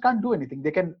 they just can't do anything.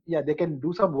 They can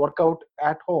do some workout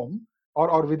at home,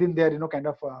 or within their kind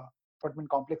of apartment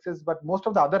complexes, but most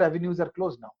of the other avenues are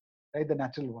closed now, right, the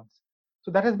natural ones.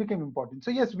 So that has become important.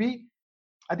 So yes,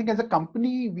 I think as a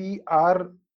company, we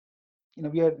are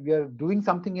doing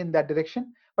something in that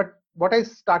direction. But what I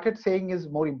started saying is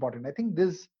more important. I think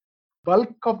this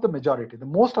bulk of the majority, the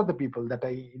most of the people that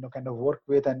I kind of work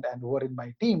with, and who are in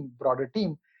my team, broader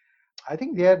team, I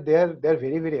think they're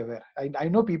very, very aware. I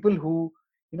know people who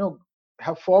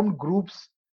have formed groups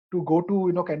to go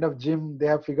to kind of gym. They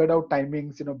have figured out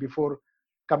timings before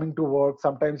coming to work.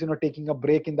 Sometimes taking a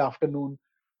break in the afternoon,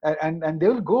 and they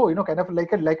will go kind of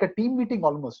like a team meeting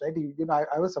almost, right?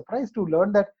 I was surprised to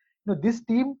learn that this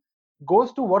team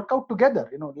goes to work out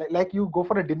together. Like you go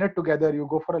for a dinner together, you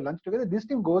go for a lunch together. This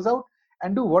team goes out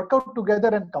and do workout together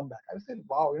and come back. I said,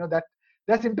 wow,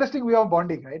 That's interesting way of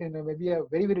bonding, right? In a maybe a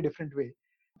very, very different way.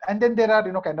 And then there are,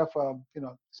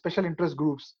 special interest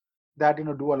groups that,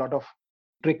 do a lot of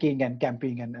trekking and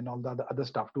camping and all the other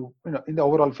stuff to, in the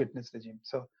overall fitness regime.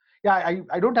 So yeah,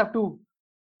 I don't have to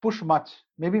push much.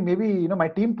 Maybe, my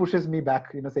team pushes me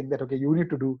back, saying that, okay, you need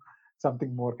to do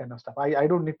something more kind of stuff. I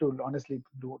don't need to honestly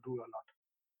do a lot.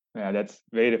 Yeah, that's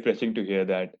very refreshing to hear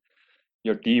that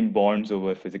your team bonds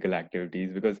over physical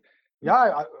activities, because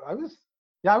Yeah, I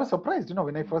was surprised,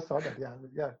 when I first saw that.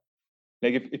 Yeah.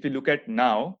 like if you look at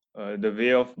now, the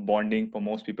way of bonding for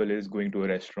most people is going to a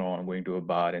restaurant, going to a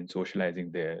bar and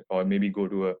socializing there, or maybe go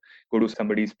to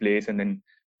somebody's place and then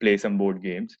play some board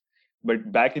games.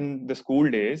 But back in the school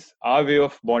days, our way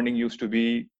of bonding used to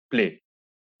be play.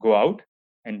 Go out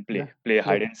and Yeah. play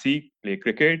hide and seek, play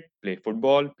cricket, play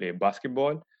football, play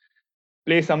basketball,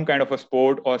 play some kind of a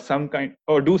sport,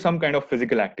 or do some kind of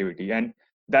physical activity. And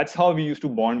that's how we used to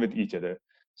bond with each other.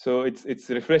 So it's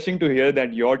refreshing to hear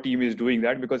that your team is doing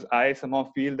that, because I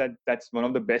somehow feel that that's one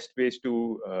of the best ways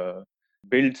to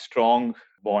build strong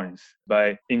bonds,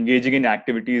 by engaging in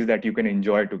activities that you can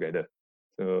enjoy together.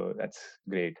 So that's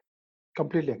great.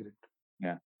 Completely agreed.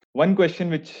 Yeah. One question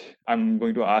which I'm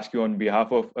going to ask you on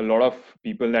behalf of a lot of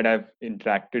people that I've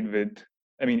interacted with,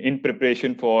 I mean, in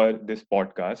preparation for this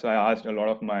podcast, so I asked a lot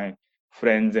of my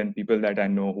friends and people that I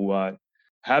know who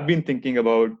have been thinking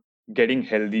about getting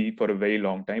healthy for a very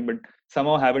long time, but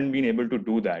somehow haven't been able to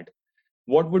do that.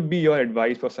 What would be your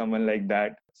advice for someone like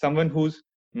that? Someone who's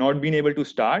not been able to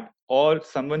start, or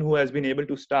someone who has been able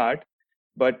to start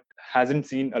but hasn't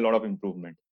seen a lot of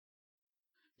improvement?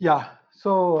 Yeah.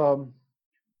 So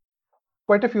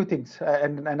quite a few things,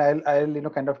 and I'll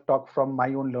kind of talk from my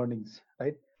own learnings,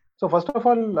 right? So first of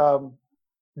all,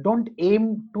 don't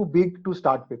aim too big to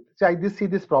start with. See, I just see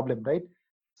this problem, right?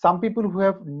 Some people who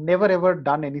have never ever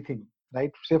done anything,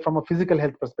 right, say from a physical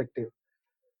health perspective,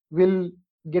 will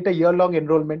get a year-long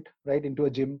enrollment, right, into a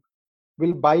gym,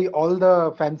 will buy all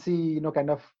the fancy,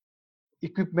 kind of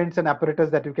equipments and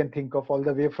apparatus that you can think of, all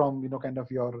the way from, kind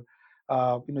of your,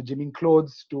 gymming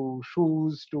clothes to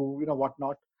shoes to,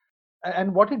 whatnot.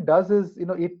 And what it does is,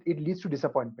 it leads to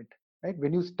disappointment, right?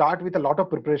 When you start with a lot of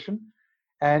preparation,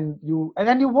 and you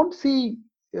won't see,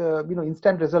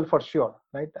 instant result for sure,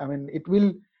 right? I mean, it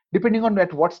will, depending on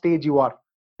at what stage you are,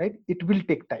 right, it will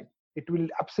take time. It will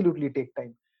absolutely take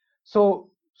time. So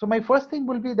my first thing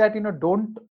will be that,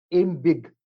 don't aim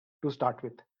big to start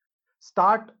with.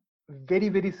 Start very,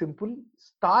 very simple.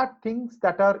 Start things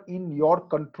that are in your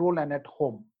control and at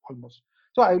home almost.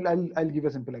 So I'll give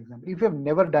a simple example. If you have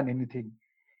never done anything,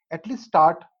 at least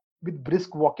start with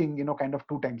brisk walking, kind of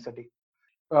 2 times a day.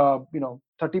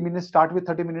 30 minutes, start with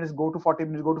 30 minutes, go to 40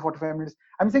 minutes, go to 45 minutes.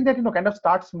 I'm saying that, kind of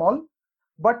start small,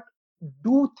 but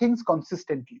do things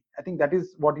consistently. I think that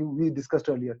is what we discussed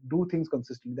earlier. Do things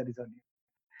consistently. That is earlier.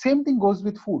 Same thing goes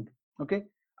with food. Okay.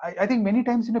 I think many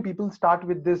times, people start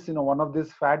with this, one of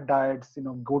these fad diets,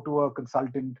 go to a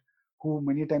consultant who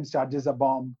many times charges a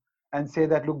bomb and say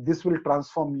that, look, this will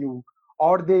transform you.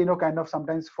 Or they, kind of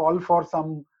sometimes fall for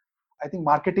some, I think,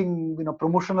 marketing,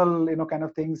 promotional, kind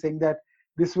of thing, saying that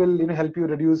this will, help you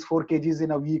reduce 4 kgs in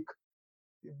a week.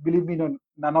 Believe me,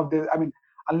 none of this. I mean,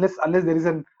 unless there is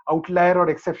an outlier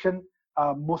or exception,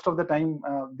 most of the time,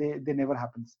 they never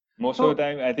happens. Most of the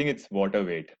time, I think it's water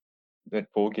weight. That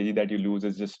 4 kg that you lose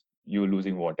is just you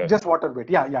losing water. Just water weight.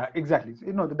 Yeah, exactly.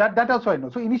 So, that also I know.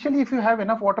 So initially, if you have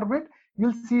enough water weight,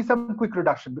 you'll see some quick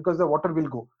reduction because the water will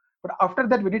go. But after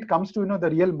that, when it comes to, the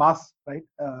real mass, right,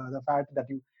 the fat that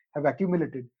you have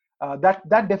accumulated, that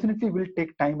definitely will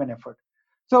take time and effort.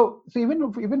 So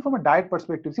even from a diet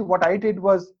perspective, see, what I did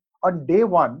was, on day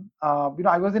one,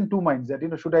 I was in two minds that,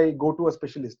 should I go to a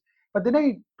specialist? But then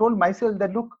I told myself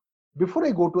that, look, before I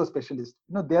go to a specialist,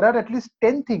 there are at least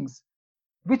 10 things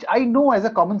which I know as a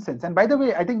common sense. And by the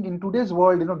way, I think in today's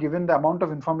world, given the amount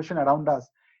of information around us,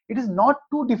 it is not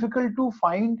too difficult to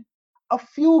find a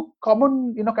few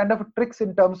common, kind of tricks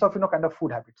in terms of, kind of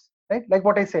food habits, right? Like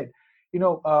what I said,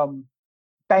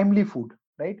 timely food,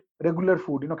 right? Regular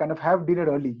food, kind of have dinner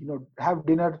early, have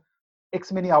dinner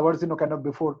X many hours, kind of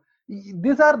before.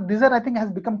 These are, I think,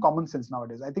 has become common sense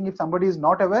nowadays. I think if somebody is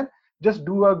not aware, just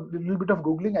do a little bit of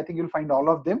Googling. I think you'll find all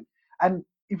of them. And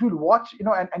if you watch,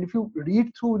 and if you read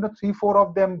through, 3-4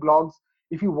 of them blogs,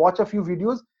 if you watch a few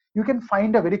videos, you can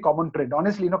find a very common trend.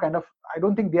 Honestly, kind of, I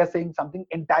don't think they are saying something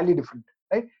entirely different,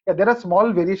 right? Yeah, there are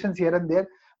small variations here and there,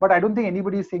 but I don't think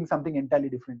anybody is saying something entirely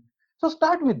different. So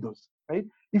start with those, right?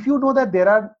 If you know that there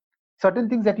are certain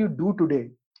things that you do today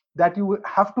that you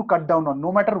have to cut down on,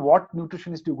 no matter what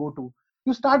nutritionist you go to,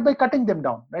 you start by cutting them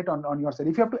down, right, on yourself.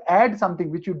 If you have to add something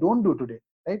which you don't do today,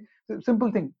 right? So simple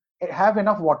thing, have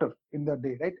enough water in the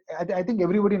day, right? I think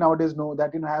everybody nowadays know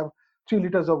that have 3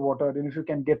 liters of water, and if you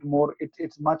can get more,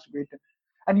 it's much better.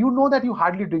 And that you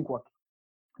hardly drink water,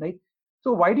 right?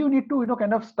 So why do you need to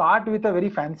kind of start with a very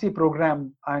fancy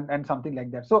program and something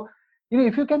like that? So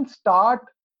if you can start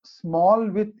small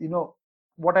with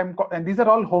and these are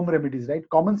all home remedies, right?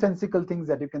 Commonsensical things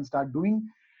that you can start doing.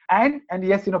 And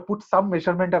yes, put some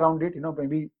measurement around it.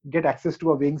 Maybe get access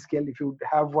to a weighing scale. If you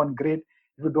have one, great.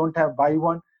 If you don't have, buy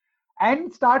one.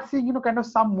 And start seeing kind of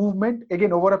some movement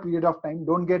again over a period of time.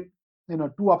 Don't get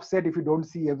too upset if you don't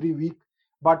see every week,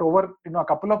 but over a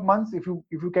couple of months, if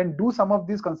you can do some of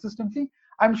these consistently,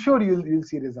 I'm sure you'll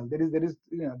see result. There is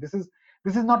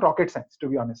this is not rocket science, to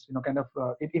be honest. Kind of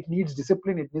it needs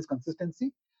discipline, it needs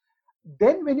consistency.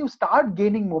 Then when you start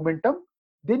gaining momentum,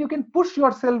 then you can push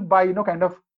yourself by kind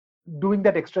of doing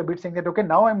that extra bit, saying that okay,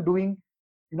 now I'm doing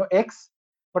X,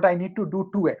 but I need to do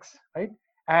 2X, right?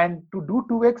 And to do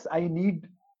 2X, I need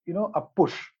a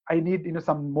push, I need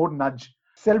some more nudge.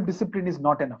 Self discipline is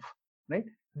not enough, right?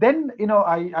 Then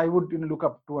I would look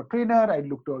up to a trainer, I'd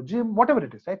look to a gym, whatever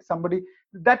it is, right? Somebody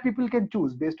that people can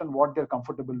choose based on what they're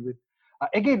comfortable with.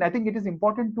 Again, I think it is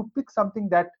important to pick something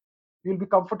that you'll be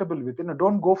comfortable with.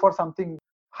 Don't go for something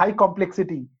high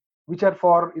complexity, which are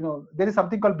for there is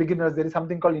something called beginners, there is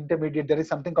something called intermediate, there is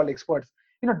something called experts.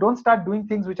 Don't start doing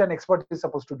things which an expert is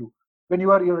supposed to do when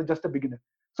you're just a beginner.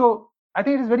 So I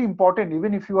think it is very important,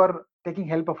 even if you are taking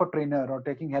help of a trainer or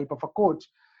taking help of a coach,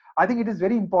 I think it is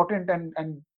very important.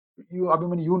 And you,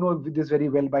 Abhiman, you know this very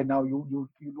well by now. You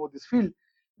know this field.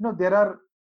 There are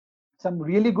some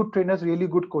really good trainers, really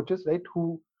good coaches, right?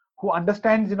 Who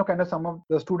understands kind of some of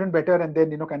the student better, and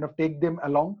then kind of take them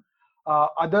along.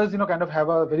 Others kind of have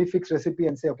a very fixed recipe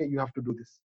and say, okay, you have to do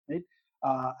this, right?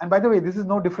 And by the way, this is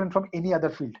no different from any other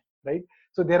field, right?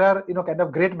 So there are kind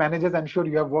of great managers. I'm sure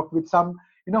you have worked with some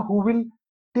who will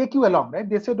take you along, right?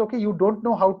 They said, okay, you don't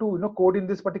know how to code in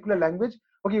this particular language.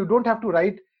 Okay, you don't have to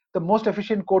write the most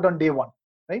efficient code on day one,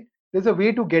 right? There's a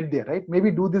way to get there, right?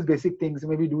 Maybe do these basic things,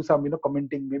 maybe do some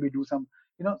commenting, maybe do some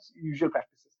usual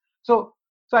practices. So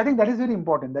I think that is very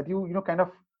important, that you kind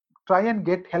of try and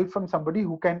get help from somebody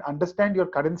who can understand your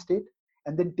current state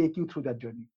and then take you through that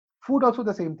journey. Food also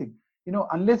the same thing.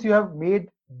 Unless you have made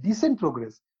decent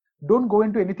progress, don't go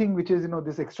into anything which is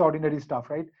this extraordinary stuff,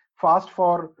 right? Fast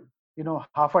for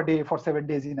half a day for 7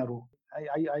 days in a row.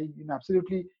 I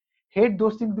absolutely hate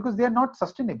those things, because they are not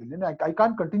sustainable. I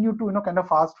can't continue to kind of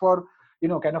fast for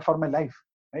kind of for my life,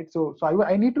 right? So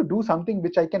I need to do something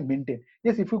which I can maintain.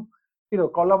 Yes, if you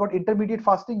call about intermediate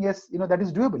fasting, yes, that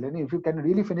is doable. And if you can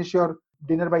really finish your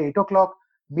dinner by 8 o'clock,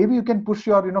 maybe you can push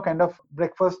your kind of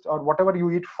breakfast or whatever you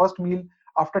eat first meal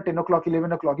after 10 o'clock,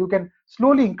 11 o'clock. You can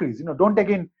slowly increase. Don't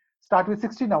again start with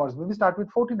 16 hours, maybe start with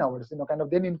 14 hours, kind of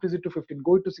then increase it to 15,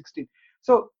 go it to 16.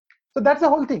 So that's the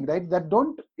whole thing, right? That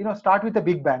don't start with a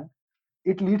big bang.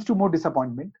 It leads to more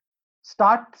disappointment.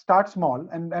 Start small.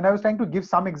 And I was trying to give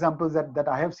some examples that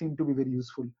I have seen to be very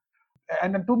useful.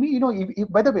 And to me,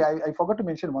 by the way, I forgot to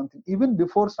mention one thing. Even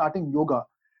before starting yoga,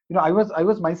 I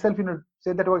was myself,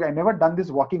 said that, okay, I never done this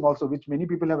walking also, which many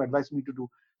people have advised me to do.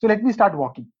 So let me start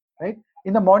walking, right?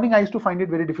 In the morning, I used to find it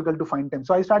very difficult to find time.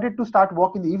 So I started to start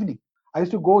walk in the evening. I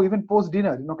used to go even post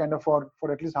dinner, kind of for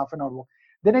at least half an hour walk.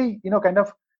 Then I, kind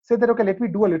of said that, okay, let me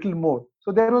do a little more.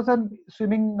 So there was a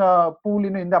swimming pool,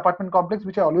 in the apartment complex,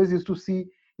 which I always used to see,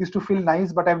 used to feel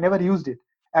nice, but I've never used it.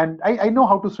 And I know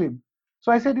how to swim.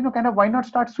 So I said, kind of, why not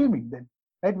start swimming then,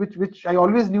 right? Which I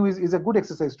always knew is a good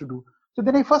exercise to do. So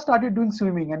then I first started doing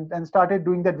swimming and started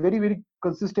doing that very, very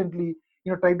consistently,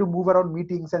 try to move around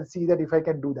meetings and see that if I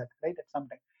can do that, right, at some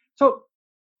time. So,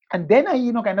 and then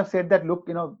I, kind of said that, look,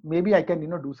 maybe I can,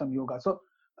 do some yoga. So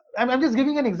I'm just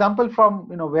giving an example from,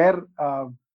 where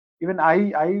even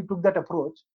I took that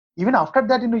approach. Even after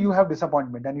that, you have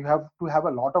disappointment, and you have to have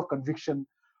a lot of conviction,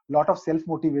 lot of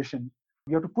self-motivation.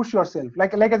 You have to push yourself.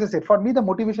 Like as I said, for me, the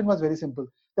motivation was very simple,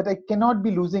 that I cannot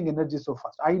be losing energy so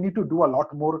fast. I need to do a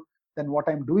lot more than what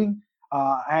I'm doing.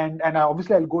 And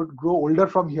obviously I'll grow older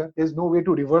from here. There's no way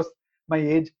to reverse my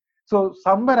age. So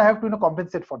somewhere I have to,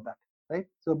 compensate for that, right?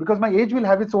 So because my age will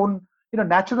have its own,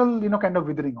 natural, kind of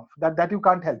withering off, that you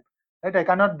can't help, right? I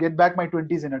cannot get back my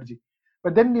 20s energy.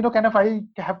 But then, kind of, I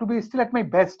have to be still at my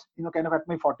best, kind of at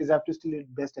my 40s. I have to still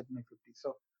at best at my 50s.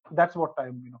 So that's what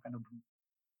I'm, kind of doing.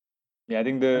 Yeah, I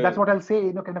think and that's what I'll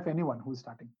say, kind of anyone who's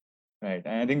starting. Right.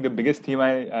 And I think the biggest theme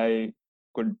I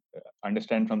could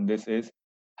understand from this is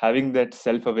having that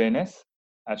self-awareness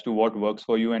as to what works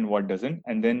for you and what doesn't.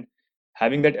 And then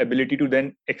having that ability to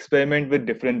then experiment with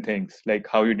different things, like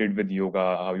how you did with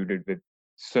yoga, how you did with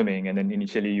swimming. And then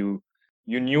initially you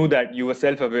knew that you were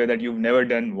self-aware that you've never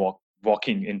done walk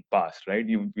walking in past, right?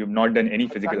 You've not done any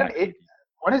I've physical done eight. activity.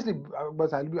 Honestly,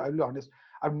 but I'll be honest.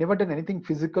 I've never done anything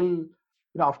physical.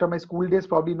 After my school days,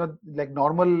 probably like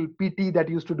normal PT that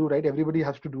used to do, right? Everybody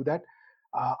has to do that.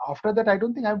 After that, I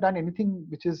don't think I've done anything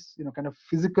which is kind of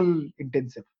physical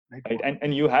intensive, right? Right.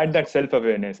 And you had that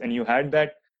self-awareness, and you had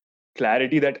that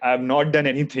clarity that I have not done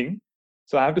anything.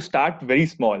 So I have to start very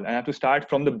small, and I have to start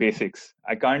from the basics.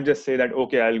 I can't just say that,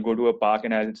 okay, I'll go to a park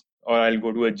and I'll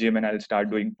go to a gym and I'll start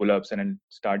doing pull-ups and I'll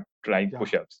start trying Yeah,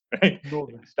 push-ups, right? no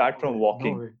way, Start no from way, no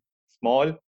walking way.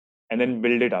 small and then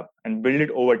build it up and build it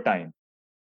over time.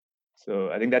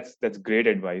 So I think that's great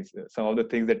advice. Some of the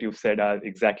things that you've said are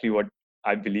exactly what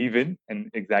I believe in and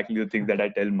exactly the things that I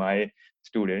tell my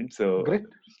students. So Great.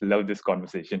 just love this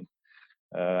conversation.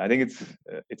 I think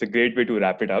it's a great way to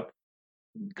wrap it up.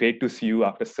 Great to see you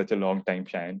after such a long time,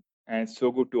 Shayan. And it's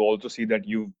so good to also see that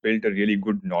you've built a really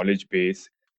good knowledge base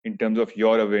in terms of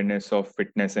your awareness of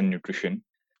fitness and nutrition.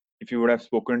 If you would have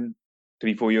spoken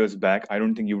 3, 4 years back, I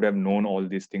don't think you would have known all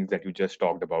these things that you just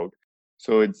talked about.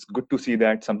 So it's good to see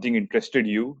that something interested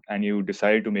you and you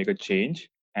decided to make a change.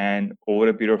 And over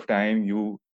a period of time,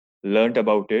 you learned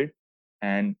about it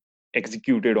and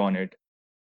executed on it.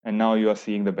 And now you are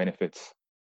seeing the benefits.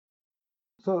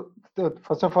 So,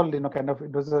 first of all, kind of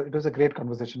it was a great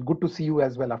conversation. Good to see you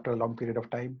as well after a long period of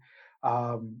time.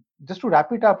 Just to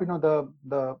wrap it up,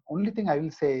 the only thing I will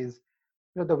say is,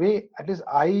 the way at least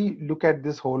I look at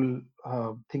this whole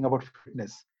thing about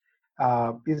fitness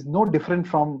is no different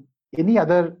from any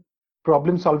other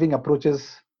problem-solving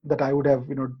approaches that I would have,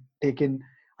 taken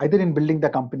either in building the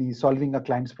company, solving a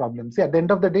client's problem. See, at the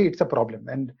end of the day, it's a problem,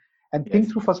 and think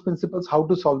Yes. through first principles how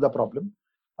to solve the problem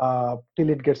till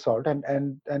it gets solved.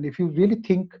 And if you really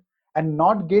think and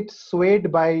not get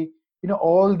swayed by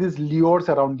all these lures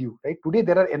around you, right? Today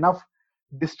there are enough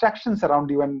distractions around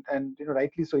you, and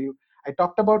rightly so. I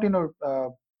talked about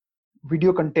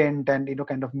video content and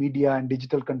kind of media and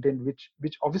digital content,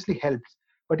 which obviously helps,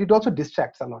 but it also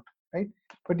distracts a lot, right?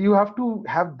 But you have to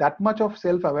have that much of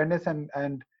self awareness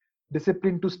and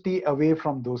discipline to stay away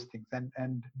from those things,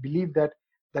 and believe that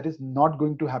that is not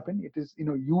going to happen. It is,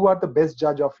 you are the best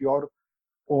judge of your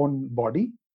own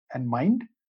body and mind,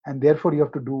 and therefore you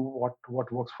have to do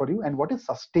what works for you and what is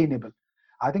sustainable.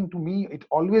 I think, to me, it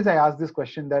always, I ask this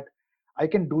question, that I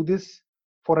can do this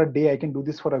for a day, I can do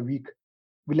this for a week,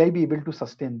 will I be able to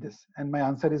sustain this? And my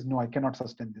answer is no, I cannot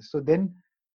sustain this. So then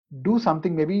do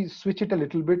something, maybe switch it a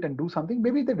little bit and do something.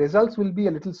 Maybe the results will be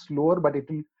a little slower, but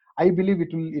I believe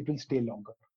it will stay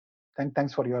longer.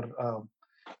 Thanks for your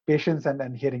patience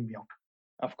and hearing me out.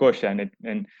 Of course, Shan,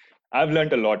 and I've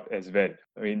learned a lot as well.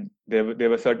 I mean, there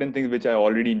were certain things which I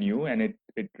already knew, and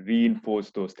it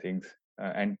reinforced those things.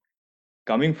 And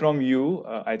coming from you,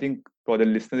 I think for the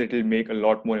listeners, it will make a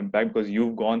lot more impact because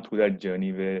you've gone through that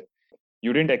journey where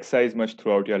you didn't exercise much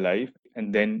throughout your life,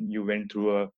 and then you went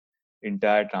through a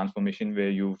entire transformation where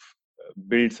you've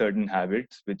built certain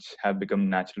habits which have become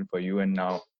natural for you, and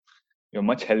now you're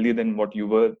much healthier than what you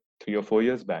were 3 or 4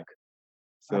 years back.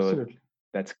 So Absolutely.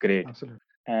 that's great. Absolutely.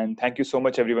 And thank you so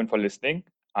much, everyone, for listening.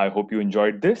 I hope you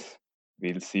enjoyed this.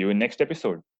 We'll see you in next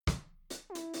episode.